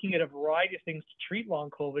studies looking at a variety of things to treat long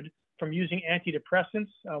COVID, from using antidepressants,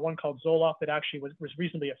 one called Zoloft that actually was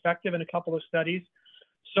reasonably effective in a couple of studies.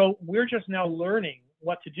 So we're just now learning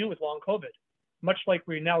what to do with long COVID, much like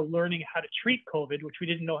we're now learning how to treat COVID, which we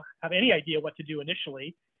didn't have any idea what to do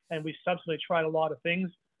initially. And we subsequently tried a lot of things.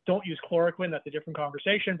 Don't use chloroquine, that's a different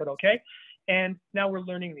conversation, but okay. And now we're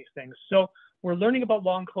learning these things. So we're learning about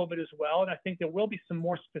long COVID as well. And I think there will be some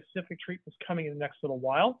more specific treatments coming in the next little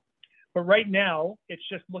while. But right now, it's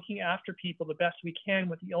just looking after people the best we can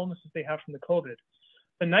with the illnesses they have from the COVID.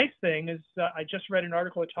 The nice thing is I just read an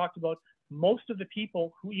article that talked about most of the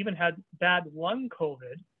people who even had bad lung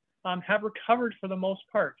COVID have recovered for the most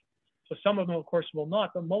part. So some of them, of course, will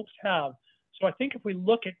not, but most have. So I think if we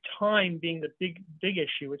look at time being the big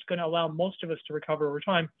issue, it's going to allow most of us to recover over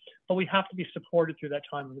time, but we have to be supported through that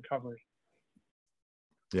time of recovery.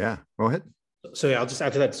 Yeah, go ahead. So yeah, I'll just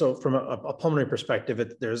add to that. So from a pulmonary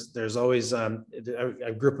perspective, there's always, I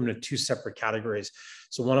group them into two separate categories.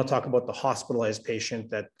 So one, I'll talk about the hospitalized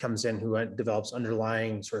patient that comes in who develops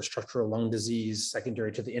underlying sort of structural lung disease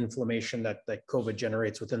secondary to the inflammation that COVID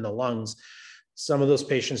generates within the lungs. Some of those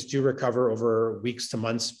patients do recover over weeks to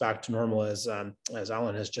months back to normal, as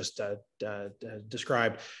Alan has just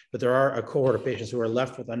described. But there are a cohort of patients who are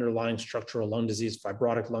left with underlying structural lung disease,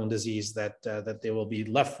 fibrotic lung disease, that they will be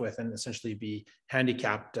left with and essentially be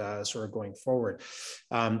handicapped sort of going forward.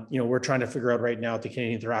 We're trying to figure out right now at the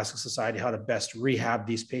Canadian Thoracic Society how to best rehab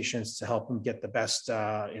these patients to help them get the best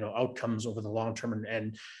outcomes over the long term.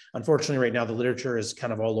 And unfortunately, right now the literature is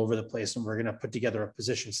kind of all over the place, and we're going to put together a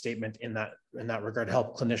position statement in that regard to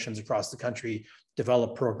help clinicians across the country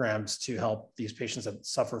develop programs to help these patients that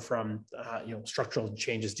suffer from structural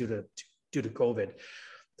changes due to COVID.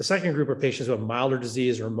 The second group are patients who have milder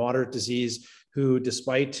disease or moderate disease who,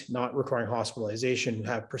 despite not requiring hospitalization,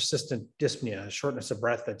 have persistent dyspnea, shortness of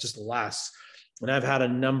breath that just lasts. And I've had a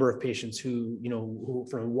number of patients who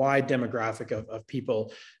from a wide demographic of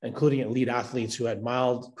people, including elite athletes who had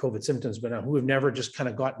mild COVID symptoms, but who have never just kind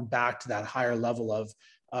of gotten back to that higher level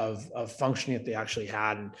of functioning that they actually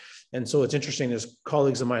had. And so it's interesting, there's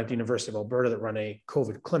colleagues of mine at the University of Alberta that run a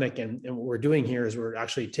COVID clinic. And what we're doing here is we're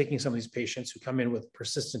actually taking some of these patients who come in with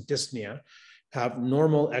persistent dyspnea, have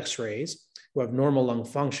normal x-rays, who have normal lung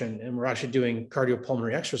function, and we're actually doing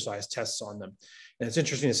cardiopulmonary exercise tests on them. And it's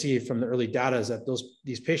interesting to see from the early data is that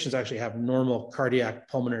these patients actually have normal cardiac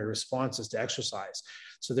pulmonary responses to exercise.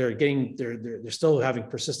 So they're still having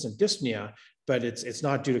persistent dyspnea, but it's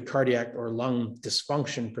not due to cardiac or lung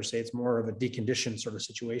dysfunction per se. It's more of a deconditioned sort of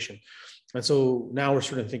situation. And so now we're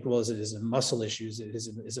sort of thinking, well, is it muscle issues?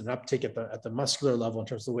 Is it an uptake at the muscular level in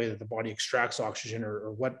terms of the way that the body extracts oxygen,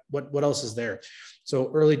 or what else is there? So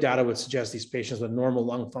early data would suggest these patients with normal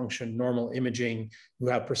lung function, normal imaging, who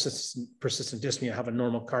have persistent dyspnea, have a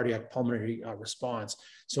normal cardiac pulmonary response.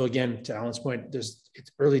 So again, to Alan's point, it's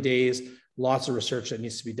early days. Lots of research that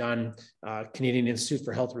needs to be done. Canadian Institute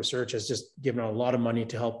for Health Research has just given a lot of money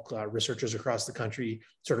to help researchers across the country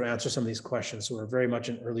sort of answer some of these questions. So we're very much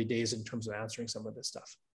in early days in terms of answering some of this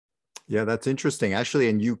stuff. Yeah, that's interesting. Actually,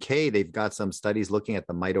 in UK, they've got some studies looking at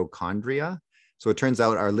the mitochondria. So it turns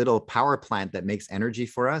out our little power plant that makes energy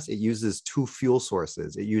for us, it uses two fuel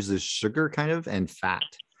sources. It uses sugar kind of and fat.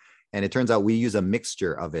 And it turns out we use a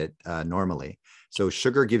mixture of it normally. So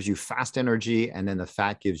sugar gives you fast energy, and then the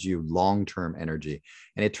fat gives you long-term energy.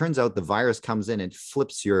 And it turns out the virus comes in and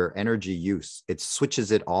flips your energy use. It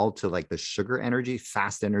switches it all to like the sugar energy,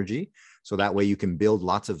 fast energy. So that way you can build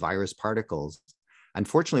lots of virus particles.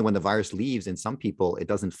 Unfortunately, when the virus leaves in some people, it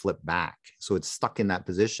doesn't flip back. So it's stuck in that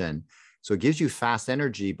position. So it gives you fast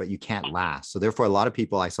energy, but you can't last. So therefore, a lot of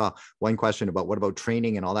people, I saw one question about what about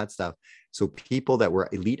training and all that stuff. So people that were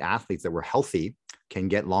elite athletes that were healthy can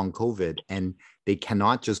get long COVID, and they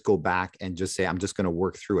cannot just go back and just say, I'm just going to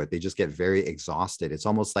work through it. They just get very exhausted. It's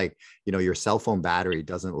almost like, your cell phone battery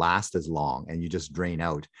doesn't last as long and you just drain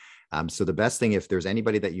out. So the best thing, if there's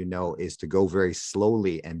anybody that is to go very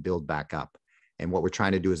slowly and build back up. And what we're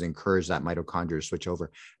trying to do is encourage that mitochondria to switch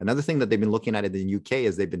over. Another thing that they've been looking at in the UK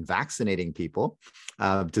is they've been vaccinating people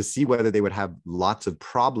to see whether they would have lots of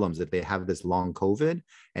problems if they have this long COVID.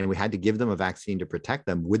 And we had to give them a vaccine to protect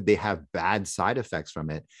them. Would they have bad side effects from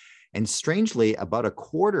it? And strangely, about a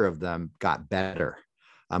quarter of them got better.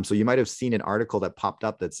 So you might have seen an article that popped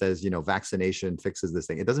up that says, vaccination fixes this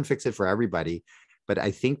thing. It doesn't fix it for everybody. But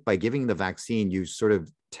I think by giving the vaccine, you sort of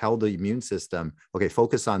tell the immune system, okay,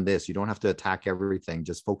 focus on this. You don't have to attack everything.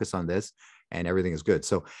 Just focus on this and everything is good.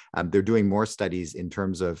 So they're doing more studies in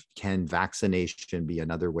terms of, can vaccination be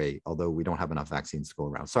another way, although we don't have enough vaccines to go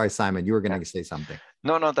around. Sorry, Simon, you were going to say something.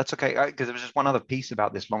 No, that's okay. Because there was just one other piece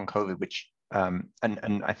about this long COVID, which,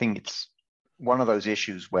 and I think it's one of those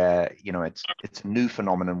issues where, it's a new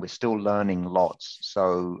phenomenon. We're still learning lots.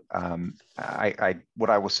 So what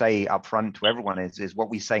I will say up front to everyone is what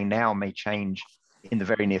we say now may change in the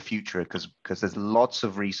very near future, because there's lots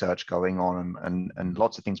of research going on and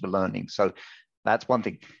lots of things we're learning. So that's one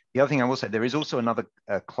thing. The other thing I will say, there is also another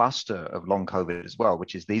cluster of long COVID as well,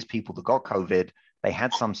 which is these people that got COVID, they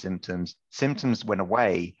had some symptoms went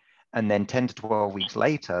away, and then 10 to 12 weeks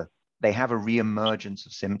later, they have a reemergence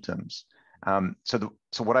of symptoms. So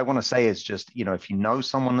what I want to say is just, if you know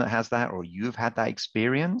someone that has that, or you've had that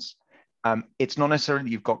experience, it's not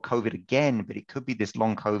necessarily you've got COVID again, but it could be this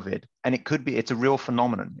long COVID, and it's a real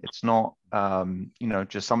phenomenon. It's not,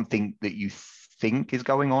 just something that you think is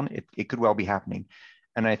going on. It could well be happening.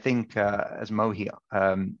 And I think, as Mohit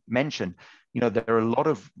mentioned, there are a lot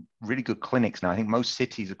of really good clinics now. I think most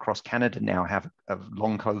cities across Canada now have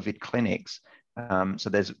long COVID clinics. So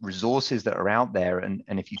there's resources that are out there, and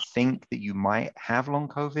if you think that you might have long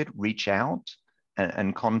COVID, reach out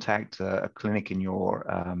and contact a clinic in your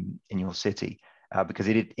city, because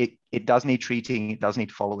it does need treating, it does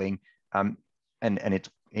need following, and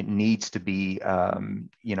it needs to be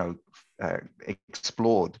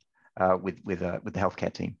explored with the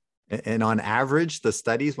healthcare team. And on average, the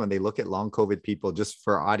studies, when they look at long COVID people, just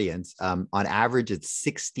for our audience, on average, it's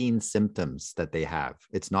 16 symptoms that they have.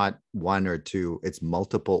 It's not one or two, it's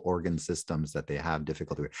multiple organ systems that they have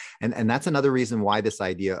difficulty with. And that's another reason why this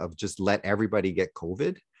idea of just let everybody get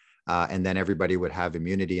COVID and then everybody would have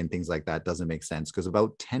immunity and things like that doesn't make sense, because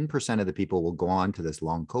about 10% of the people will go on to this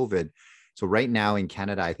long COVID. So right now in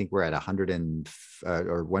Canada, I think we're at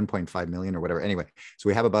 1.5 million or whatever. Anyway, so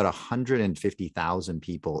we have about 150,000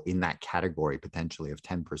 people in that category, potentially of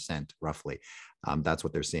 10%, roughly. That's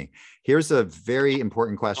what they're seeing. Here's a very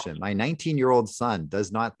important question. My 19-year-old son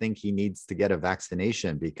does not think he needs to get a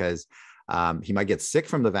vaccination because he might get sick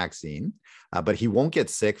from the vaccine, but he won't get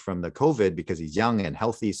sick from the COVID because he's young and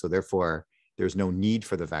healthy. So therefore, there's no need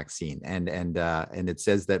for the vaccine. And it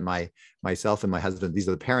says that myself and my husband, these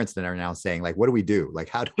are the parents that are now saying, like, what do we do? Like,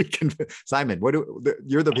 how do we convince Simon?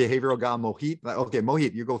 You're the behavioral guy, Mohit. Okay,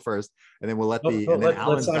 Mohit, you go first, and then we'll let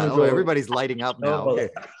Alan's done. Oh, everybody's lighting up now. Okay,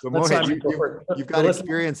 so Mohit, you've got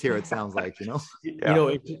experience here. It sounds like,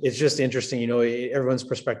 it's just interesting. Everyone's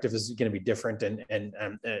perspective is going to be different, and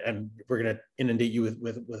we're going to inundate you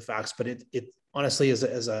with facts. But it honestly, as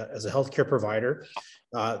a healthcare provider,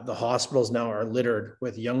 the hospitals now are littered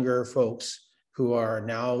with younger folks who are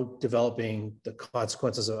now developing the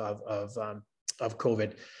consequences of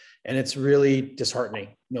COVID, and it's really disheartening.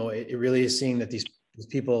 It really is seeing that these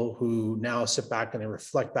people who now sit back and they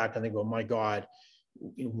reflect back and they go, "My God,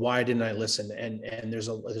 why didn't I listen?" And there's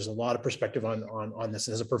a lot of perspective on this.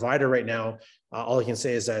 And as a provider right now, all I can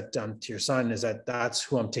say is that to your son is that's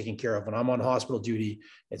who I'm taking care of when I'm on hospital duty.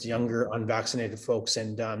 It's younger, unvaccinated folks,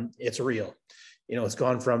 and it's real. It's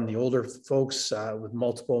gone from the older folks with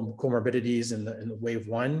multiple comorbidities in the wave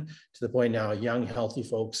one to the point now young, healthy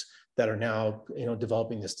folks that are now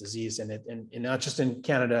developing this disease, and not just in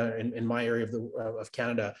Canada, in my area of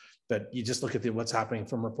Canada, but you just look at what's happening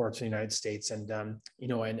from reports in the United States, and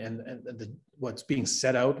what's being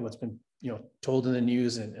set out, what's been told in the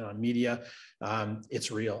news and on media,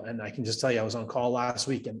 it's real. And I can just tell you, I was on call last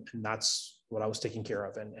week, and that's what I was taking care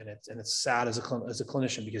of, and it's sad as a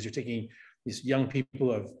clinician, because you're taking these young people who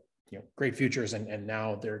have great futures, and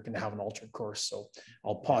now they're going to have an altered course. So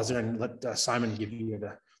I'll pause there and let Simon give you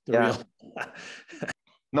the real.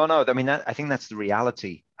 No. I mean, I think that's the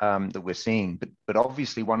reality that we're seeing. But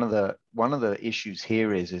obviously, one of the issues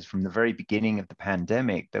here is from the very beginning of the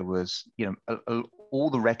pandemic, there was all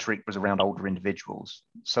the rhetoric was around older individuals.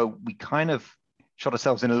 So we kind of shot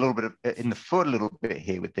ourselves in a little bit in the foot a little bit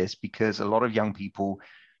here with this, because a lot of young people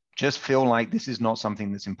just feel like this is not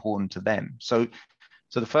something that's important to them. So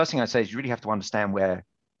the first thing I say is you really have to understand where,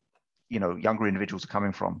 you know, younger individuals are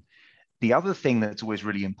coming from. The other thing that's always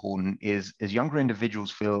really important is younger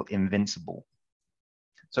individuals feel invincible.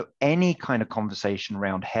 So any kind of conversation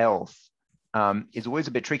around health is always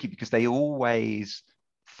a bit tricky, because they always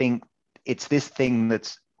think it's this thing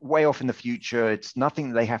that's way off in the future. It's nothing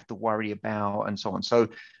that they have to worry about, and so on. So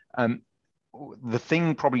the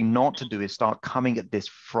thing probably not to do is start coming at this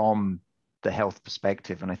from the health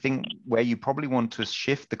perspective. And I think where you probably want to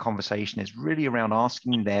shift the conversation is really around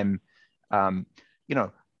asking them, you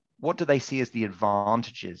know, what do they see as the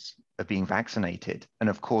advantages of being vaccinated? And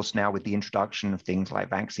of course, now with the introduction of things like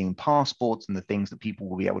vaccine passports and the things that people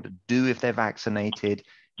will be able to do if they're vaccinated,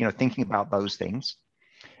 you know, thinking about those things.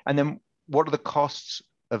 And then what are the costs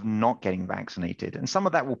of not getting vaccinated? And some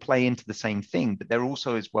of that will play into the same thing, but there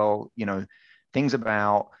also as well, you know, things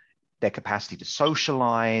about their capacity to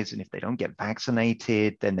socialize. And if they don't get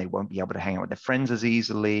vaccinated, then they won't be able to hang out with their friends as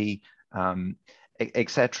easily,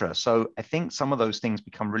 etc. So I think some of those things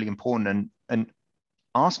become really important, and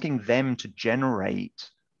asking them to generate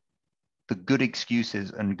the good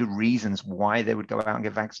excuses and good reasons why they would go out and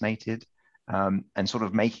get vaccinated, and sort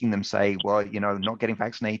of making them say, well, you know, not getting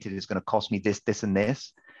vaccinated is going to cost me this, this, and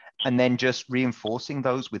this, and then just reinforcing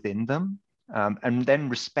those within them, and then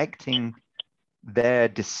respecting their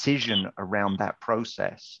decision around that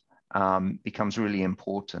process becomes really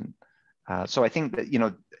important. So I think that, you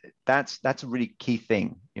know, that's a really key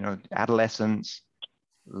thing. You know, adolescents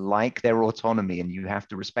like their autonomy, and you have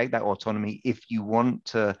to respect that autonomy if you want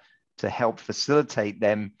to help facilitate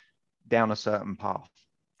them down a certain path.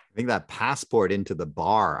 I think that passport into the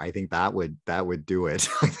bar, I think that would do it.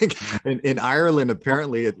 I think in Ireland,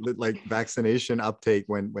 apparently it like vaccination uptake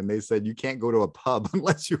when they said you can't go to a pub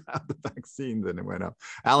unless you have the vaccine, then it went up.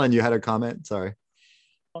 Alan, you had a comment? Sorry.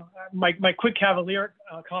 My quick cavalier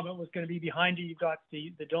comment was going to be behind you. You've got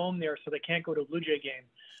the dome there, so they can't go to a Blue Jay game.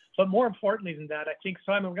 But more importantly than that, I think,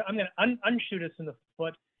 Simon, I'm going to unshoot us in the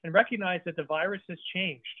foot and recognize that the virus has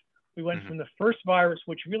changed. We went from the first virus,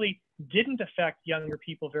 which really didn't affect younger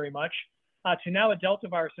people very much, to now a Delta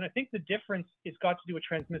virus. And I think the difference has got to do with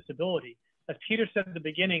transmissibility. As Peter said at the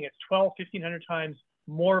beginning, it's 1,500 times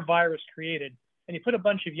more virus created. And you put a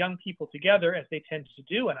bunch of young people together, as they tend to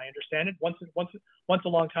do, and I understand it. Once a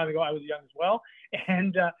long time ago, I was young as well,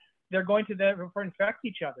 and they're going to therefore infect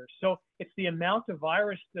each other. So it's the amount of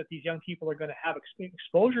virus that these young people are going to have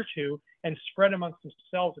exposure to and spread amongst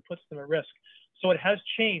themselves that puts them at risk. So it has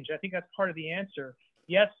changed. I think that's part of the answer.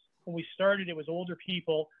 Yes, when we started, it was older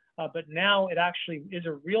people, but now it actually is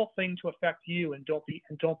a real thing to affect you, and don't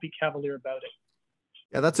be cavalier about it.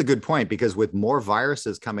 Yeah, that's a good point, because with more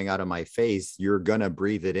viruses coming out of my face, you're going to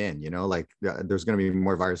breathe it in, you know, like there's going to be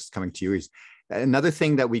more viruses coming to you. Another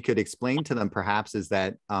thing that we could explain to them perhaps is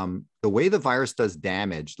that the way the virus does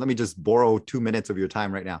damage, let me just borrow 2 minutes of your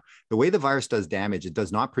time right now. The way the virus does damage, it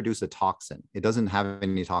does not produce a toxin. It doesn't have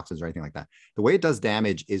any toxins or anything like that. The way it does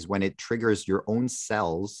damage is when it triggers your own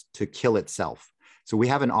cells to kill itself. So we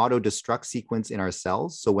have an auto-destruct sequence in our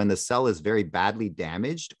cells. So when the cell is very badly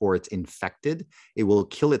damaged or it's infected, it will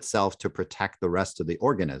kill itself to protect the rest of the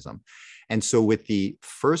organism. And so with the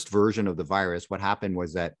first version of the virus, what happened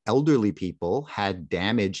was that elderly people had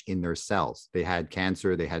damage in their cells. They had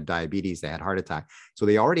cancer, they had diabetes, they had heart attack. So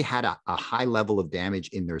they already had a high level of damage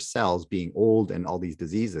in their cells, being old and all these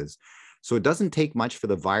diseases. So it doesn't take much for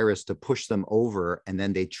the virus to push them over, and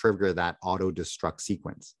then they trigger that auto-destruct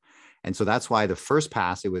sequence. And so that's why the first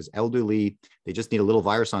pass, it was elderly. They just need a little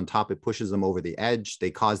virus on top. It pushes them over the edge. They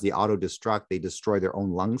cause the auto-destruct. They destroy their own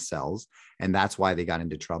lung cells. And that's why they got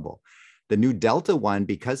into trouble. The new Delta one,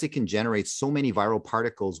 because it can generate so many viral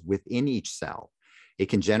particles within each cell, it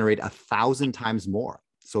can generate 1,000 times more.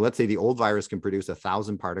 So let's say the old virus can produce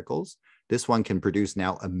 1,000 particles. This one can produce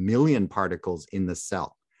now 1,000,000 particles in the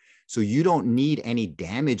cell. So you don't need any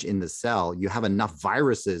damage in the cell. You have enough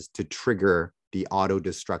viruses to trigger the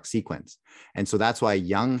auto-destruct sequence. And so that's why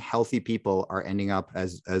young, healthy people are ending up,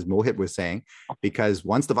 as Mohit was saying, because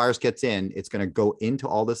once the virus gets in, it's going to go into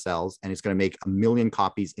all the cells and it's going to make 1,000,000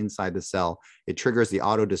 copies inside the cell. It triggers the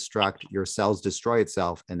auto-destruct, your cells destroy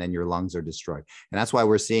itself, and then your lungs are destroyed. And that's why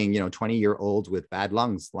we're seeing, 20-year-olds with bad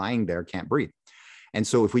lungs lying there, can't breathe. And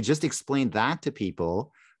so if we just explain that to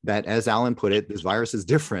people, that, as Alan put it, this virus is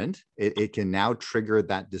different, it can now trigger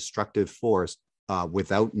that destructive force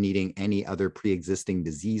without needing any other pre-existing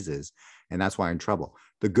diseases. And that's why we're in trouble.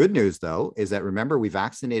 The good news, though, is that, remember, we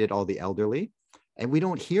vaccinated all the elderly. And we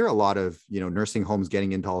don't hear a lot of, nursing homes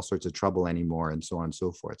getting into all sorts of trouble anymore, and so on and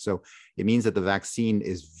so forth. So it means that the vaccine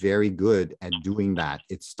is very good at doing that.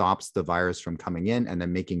 It stops the virus from coming in and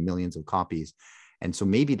then making millions of copies. And so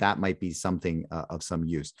maybe that might be something of some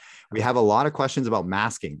use. We have a lot of questions about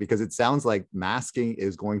masking, because it sounds like masking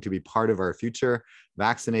is going to be part of our future.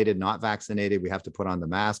 Vaccinated, not vaccinated, we have to put on the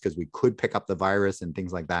mask because we could pick up the virus and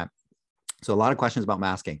things like that. So a lot of questions about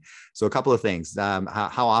masking. So a couple of things.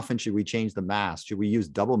 How often should we change the mask? Should we use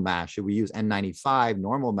double mask? Should we use N95,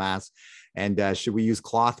 normal mask? And should we use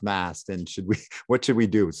cloth masks? And what should we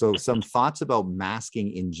do? So some thoughts about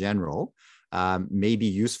masking in general may be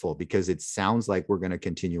useful, because it sounds like we're going to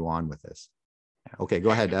continue on with this. Okay, go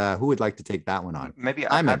ahead. Who would like to take that one on? Maybe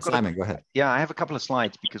Simon, go ahead. Yeah, I have a couple of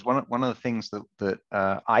slides, because one of the things that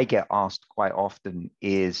I get asked quite often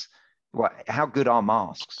is, how good are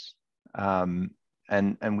masks?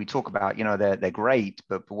 And we talk about, they're great,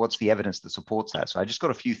 but what's the evidence that supports that? So I just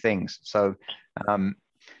got a few things. So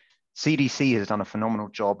CDC has done a phenomenal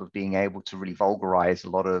job of being able to really vulgarize a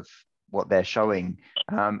lot of what they're showing.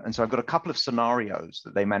 And so I've got a couple of scenarios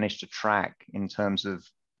that they managed to track in terms of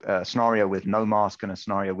a scenario with no mask and a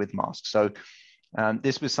scenario with mask. So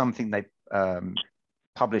this was something they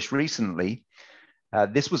published recently.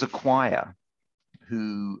 This was a choir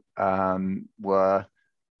who were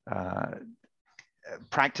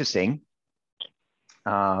practicing,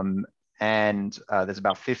 and there's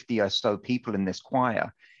about 50 or so people in this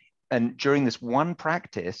choir. And during this one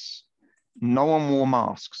practice, no one wore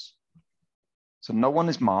masks. So no one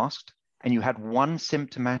is masked, and you had one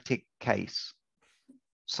symptomatic case.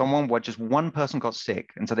 Just one person got sick.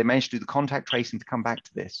 And so they managed to do the contact tracing to come back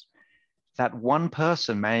to this. That one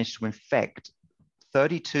person managed to infect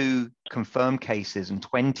 32 confirmed cases and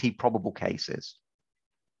 20 probable cases.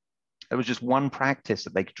 There was just one practice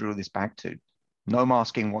that they could draw this back to. No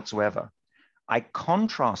masking whatsoever. I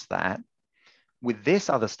contrast that with this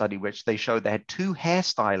other study, which they showed they had 2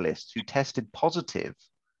 hairstylists who tested positive,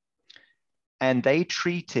 and they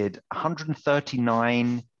treated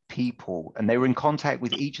 139 people, and they were in contact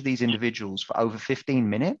with each of these individuals for over 15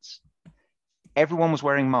 minutes. Everyone was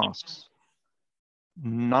wearing masks.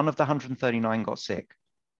 None of the 139 got sick.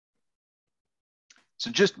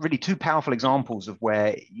 So just really 2 powerful examples of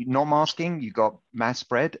where you're not masking, you got mass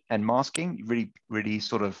spread, and masking really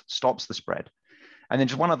sort of stops the spread. And then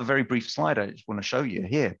just one other very brief slide I just want to show you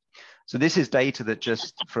here. So this is data that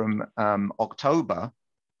just from October.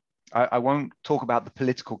 I won't talk about the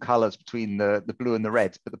political colors between the blue and the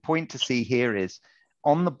reds, but the point to see here is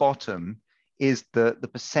on the bottom is the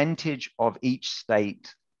percentage of each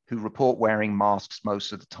state who report wearing masks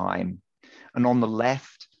most of the time. And on the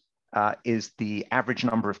left is the average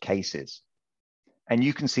number of cases. And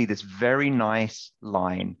you can see this very nice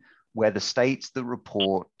line where the states that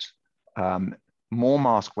report more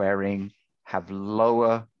mask wearing have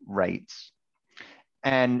lower rates.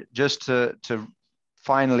 And just to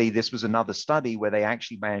finally, this was another study where they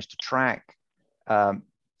actually managed to track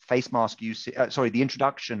face mask use, the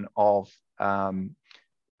introduction of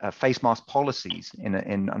face mask policies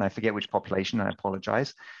and I forget which population, I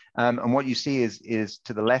apologize. And what you see is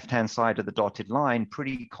to the left-hand side of the dotted line,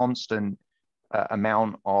 pretty constant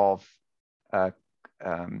amount of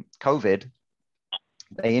COVID.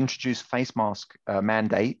 They introduced face mask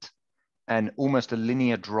mandate and almost a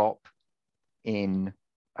linear drop in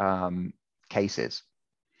cases.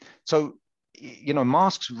 So,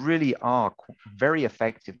 masks really are very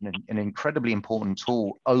effective and an incredibly important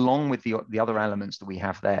tool, along with the other elements that we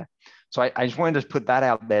have there. So I just wanted to put that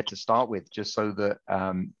out there to start with, just so that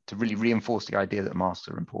to really reinforce the idea that masks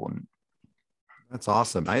are important. That's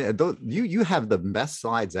awesome. You have the best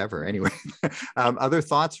slides ever. Anyway, other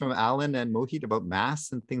thoughts from Alan and Mohit about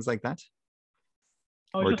masks and things like that?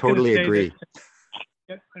 Or totally agree?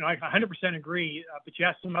 I 100% agree, but you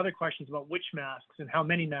asked some other questions about which masks and how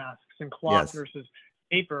many masks and cloth versus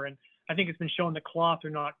paper. And I think it's been shown that cloth are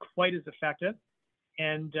not quite as effective.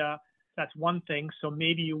 And that's one thing. So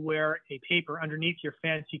maybe you wear a paper underneath your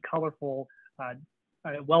fancy, colorful,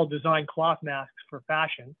 well-designed cloth masks for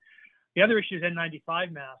fashion. The other issue is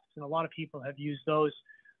N95 masks, and a lot of people have used those.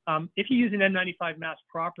 If you use an N95 mask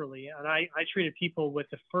properly, and I treated people with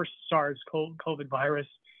the first SARS COVID virus,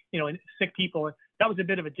 and sick people, that was a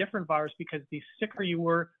bit of a different virus, because the sicker you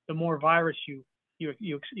were, the more virus you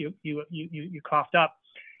coughed up.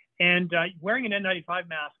 And wearing an N95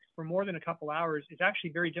 mask for more than a couple hours is actually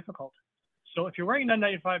very difficult. So if you're wearing an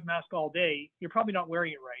N95 mask all day, you're probably not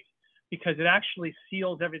wearing it right, because it actually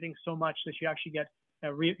seals everything so much that you actually get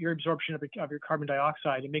your absorption of your carbon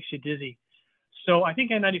dioxide. It makes you dizzy. So I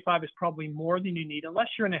think N95 is probably more than you need, unless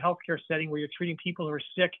you're in a healthcare setting where you're treating people who are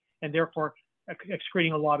sick and therefore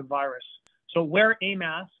excreting a lot of virus. So wear a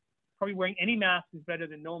mask. Probably wearing any mask is better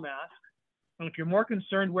than no mask. And if you're more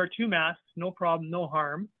concerned, wear 2 masks, no problem, no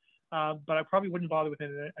harm. But I probably wouldn't bother with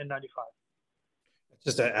an N95.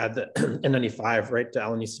 Just to add that N95, right,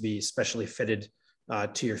 Alan, needs to be specially fitted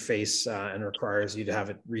to your face and requires you to have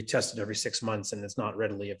it retested every 6 months, and it's not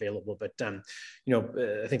readily available. But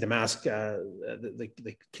I think the mask,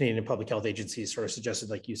 the Canadian Public Health Agency sort of suggested,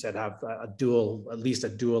 like you said, have at least a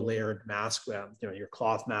dual layered mask. Your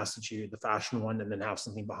cloth mask the fashion one, and then have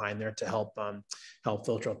something behind there to help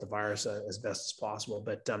filter out the virus as best as possible.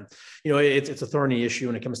 But it's a thorny issue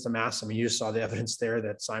when it comes to masks. I mean, you just saw the evidence there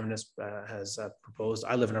that Simon has proposed.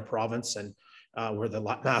 I live in a province and where the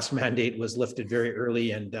mask mandate was lifted very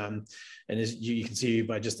early, and as you can see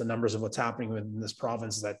by just the numbers of what's happening in this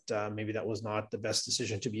province, that maybe that was not the best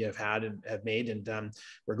decision to have made. And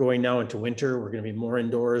we're going now into winter. We're going to be more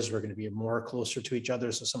indoors. We're going to be more closer to each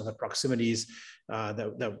other. So some of the proximities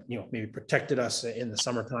that maybe protected us in the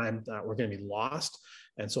summertime, we're going to be lost.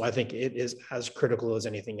 And so I think it is as critical as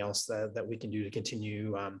anything else that we can do to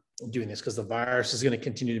continue doing this, because the virus is going to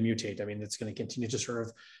continue to mutate. I mean, it's going to continue to sort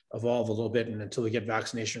of evolve a little bit, and until we get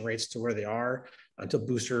vaccination rates to where they are, until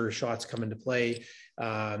booster shots come into play,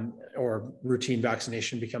 or routine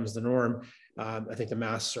vaccination becomes the norm, I think the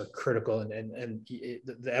masks are critical, and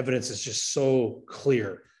the evidence is just so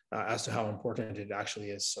clear as to how important it actually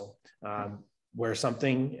is. So wear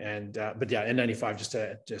something, but yeah, N95,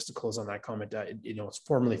 just to close on that comment, it's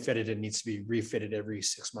formally fitted and needs to be refitted every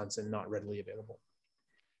 6 months and not readily available.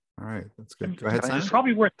 All right, that's good. Go ahead, Simon.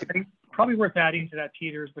 Probably worth adding to that,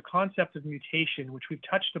 Peter, is the concept of mutation, which we've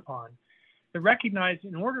touched upon. To recognize,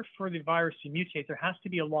 in order for the virus to mutate, there has to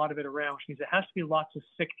be a lot of it around, which means there has to be lots of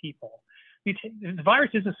sick people. The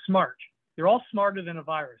virus isn't smart. They're all smarter than a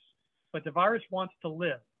virus, but the virus wants to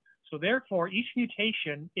live. So therefore, each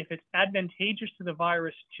mutation, if it's advantageous to the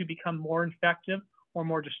virus to become more infective or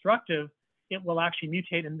more destructive, it will actually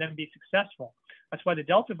mutate and then be successful. That's why the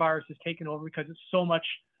Delta virus is taken over, because it's so much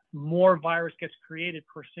more virus gets created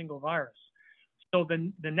per single virus. So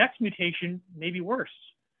the next mutation may be worse.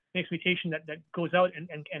 The next mutation that goes out and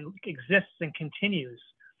exists and continues.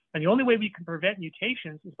 And the only way we can prevent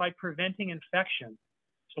mutations is by preventing infection.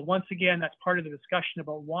 So once again, that's part of the discussion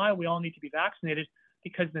about why we all need to be vaccinated,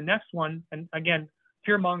 because the next one, and again,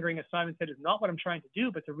 fear mongering, as Simon said, is not what I'm trying to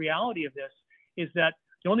do, but the reality of this is that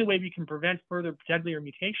the only way we can prevent further deadlier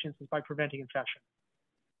mutations is by preventing infection.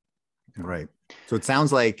 Right. So it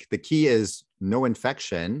sounds like the key is no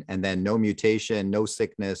infection, and then no mutation, no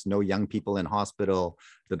sickness, no young people in hospital.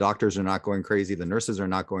 The doctors are not going crazy. The nurses are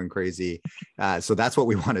not going crazy. So that's what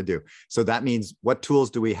we want to do. So that means, what tools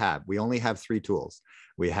do we have? We only have 3 tools.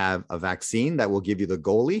 We have a vaccine that will give you the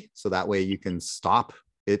goalie, so that way you can stop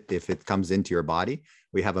it if it comes into your body.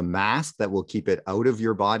 We have a mask that will keep it out of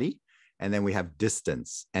your body. And then we have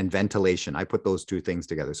distance and ventilation. I put those 2 things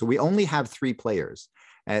together. So we only have 3 players.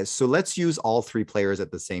 So let's use all 3 players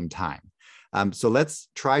at the same time. So let's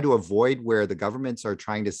try to avoid where the governments are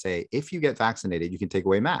trying to say, if you get vaccinated, you can take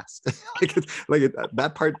away masks.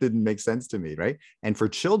 That part didn't make sense to me, right? And for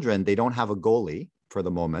children, they don't have a goalie for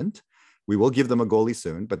the moment. We will give them a goalie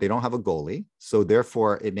soon, but they don't have a goalie. So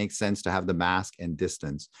therefore, it makes sense to have the mask and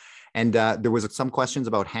distance. And there was some questions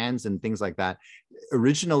about hands and things like that.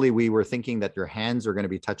 Originally, we were thinking that your hands are going to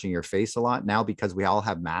be touching your face a lot. Now, because we all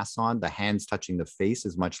have masks on, the hands touching the face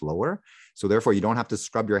is much lower. So therefore, you don't have to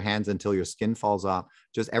scrub your hands until your skin falls off.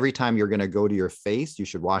 Just every time you're going to go to your face, you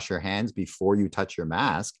should wash your hands before you touch your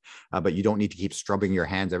mask. But you don't need to keep scrubbing your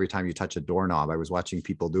hands every time you touch a doorknob. I was watching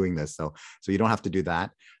people doing this. So you don't have to do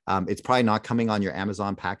that. It's probably not coming on your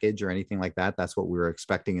Amazon package or anything like that. That's what we were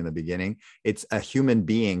expecting in the beginning. It's a human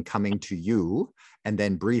being coming to you and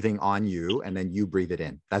then breathing on you, and then you breathe it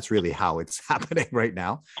in. That's really how it's happening right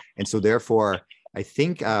now. And so therefore, I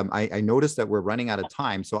think I noticed that we're running out of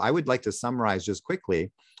time. So I would like to summarize just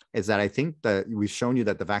quickly, is that I think that we've shown you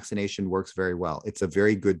that the vaccination works very well. It's a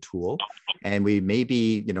very good tool. And we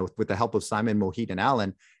maybe, with the help of Simon, Mohit, and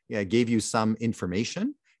Alan, gave you some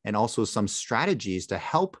information and also some strategies to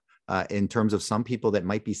help in terms of some people that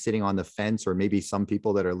might be sitting on the fence, or maybe some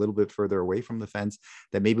people that are a little bit further away from the fence,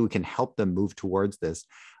 that maybe we can help them move towards this.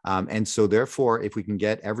 And so therefore, if we can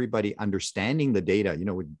get everybody understanding the data,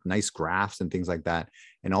 with nice graphs and things like that,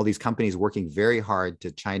 and all these companies working very hard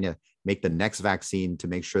to try to make the next vaccine to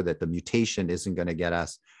make sure that the mutation isn't going to get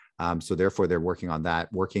us. So therefore, they're working on that,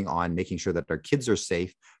 working on making sure that their kids are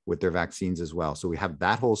safe with their vaccines as well. So we have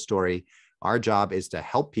that whole story. Our job is to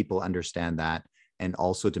help people understand that, and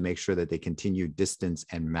also to make sure that they continue distance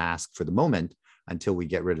and mask for the moment until we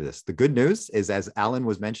get rid of this. The good news is, as Alan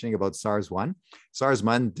was mentioning about SARS-1,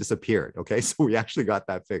 SARS-1 disappeared. Okay, so we actually got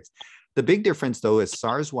that fixed. The big difference, though, is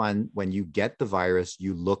SARS-1, when you get the virus,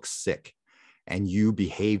 you look sick and you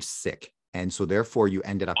behave sick. And so therefore you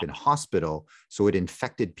ended up in hospital. So it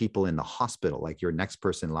infected people in the hospital, like your next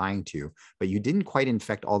person lying to you, but you didn't quite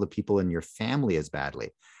infect all the people in your family as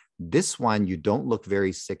badly. This one, you don't look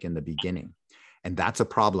very sick in the beginning. And that's a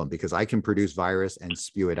problem, because I can produce virus and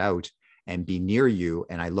spew it out and be near you,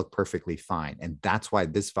 and I look perfectly fine. And that's why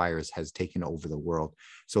this virus has taken over the world.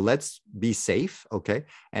 So let's be safe, okay?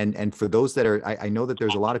 And for those that are, I know that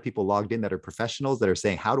there's a lot of people logged in that are professionals that are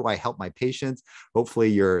saying, how do I help my patients?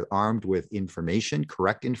 Hopefully you're armed with information,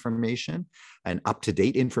 correct information, and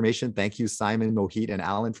up-to-date information. Thank you, Simon, Mohit, and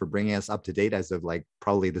Alan, for bringing us up to date as of like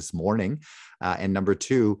probably this morning. And number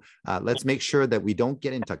two, let's make sure that we don't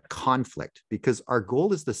get into conflict, because our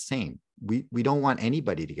goal is the same. We don't want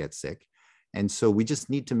anybody to get sick. And so we just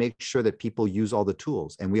need to make sure that people use all the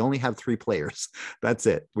tools. And we only have 3 players. That's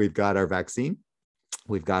it. We've got our vaccine,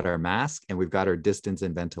 we've got our mask, and we've got our distance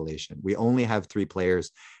and ventilation. We only have 3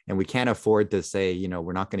 players, and we can't afford to say, you know,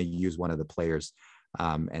 we're not going to use one of the players.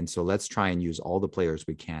 And so let's try and use all the players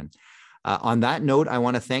we can. On that note, I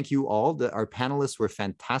want to thank you all. Our panelists were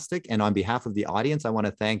fantastic. And on behalf of the audience, I want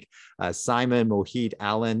to thank Simon, Mohit,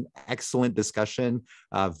 Alan. Excellent discussion.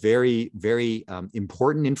 Very, very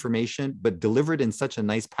important information, but delivered in such a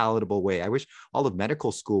nice, palatable way. I wish all of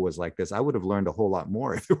medical school was like this. I would have learned a whole lot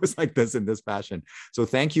more if it was like this in this fashion. So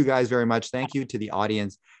thank you guys very much. Thank you to the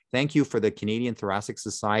audience. Thank you for the Canadian Thoracic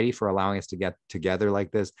Society for allowing us to get together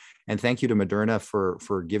like this. And thank you to Moderna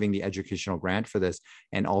for giving the educational grant for this,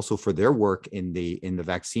 and also for their work in the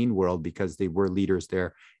vaccine world, because they were leaders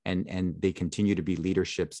there, and they continue to be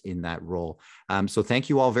leaderships in that role. So thank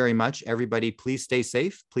you all very much. Everybody, please stay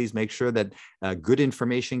safe. Please make sure that good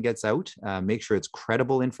information gets out. Make sure it's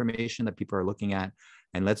credible information that people are looking at.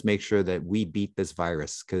 And let's make sure that we beat this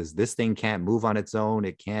virus, because this thing can't move on its own.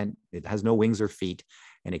 It has no wings or feet,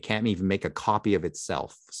 and it can't even make a copy of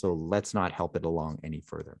itself. So let's not help it along any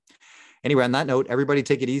further. Anyway, on that note, everybody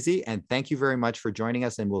take it easy, and thank you very much for joining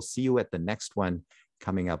us, and we'll see you at the next one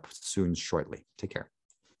coming up soon shortly. Take care.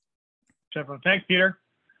 Thanks, Peter.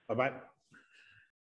 Bye-bye.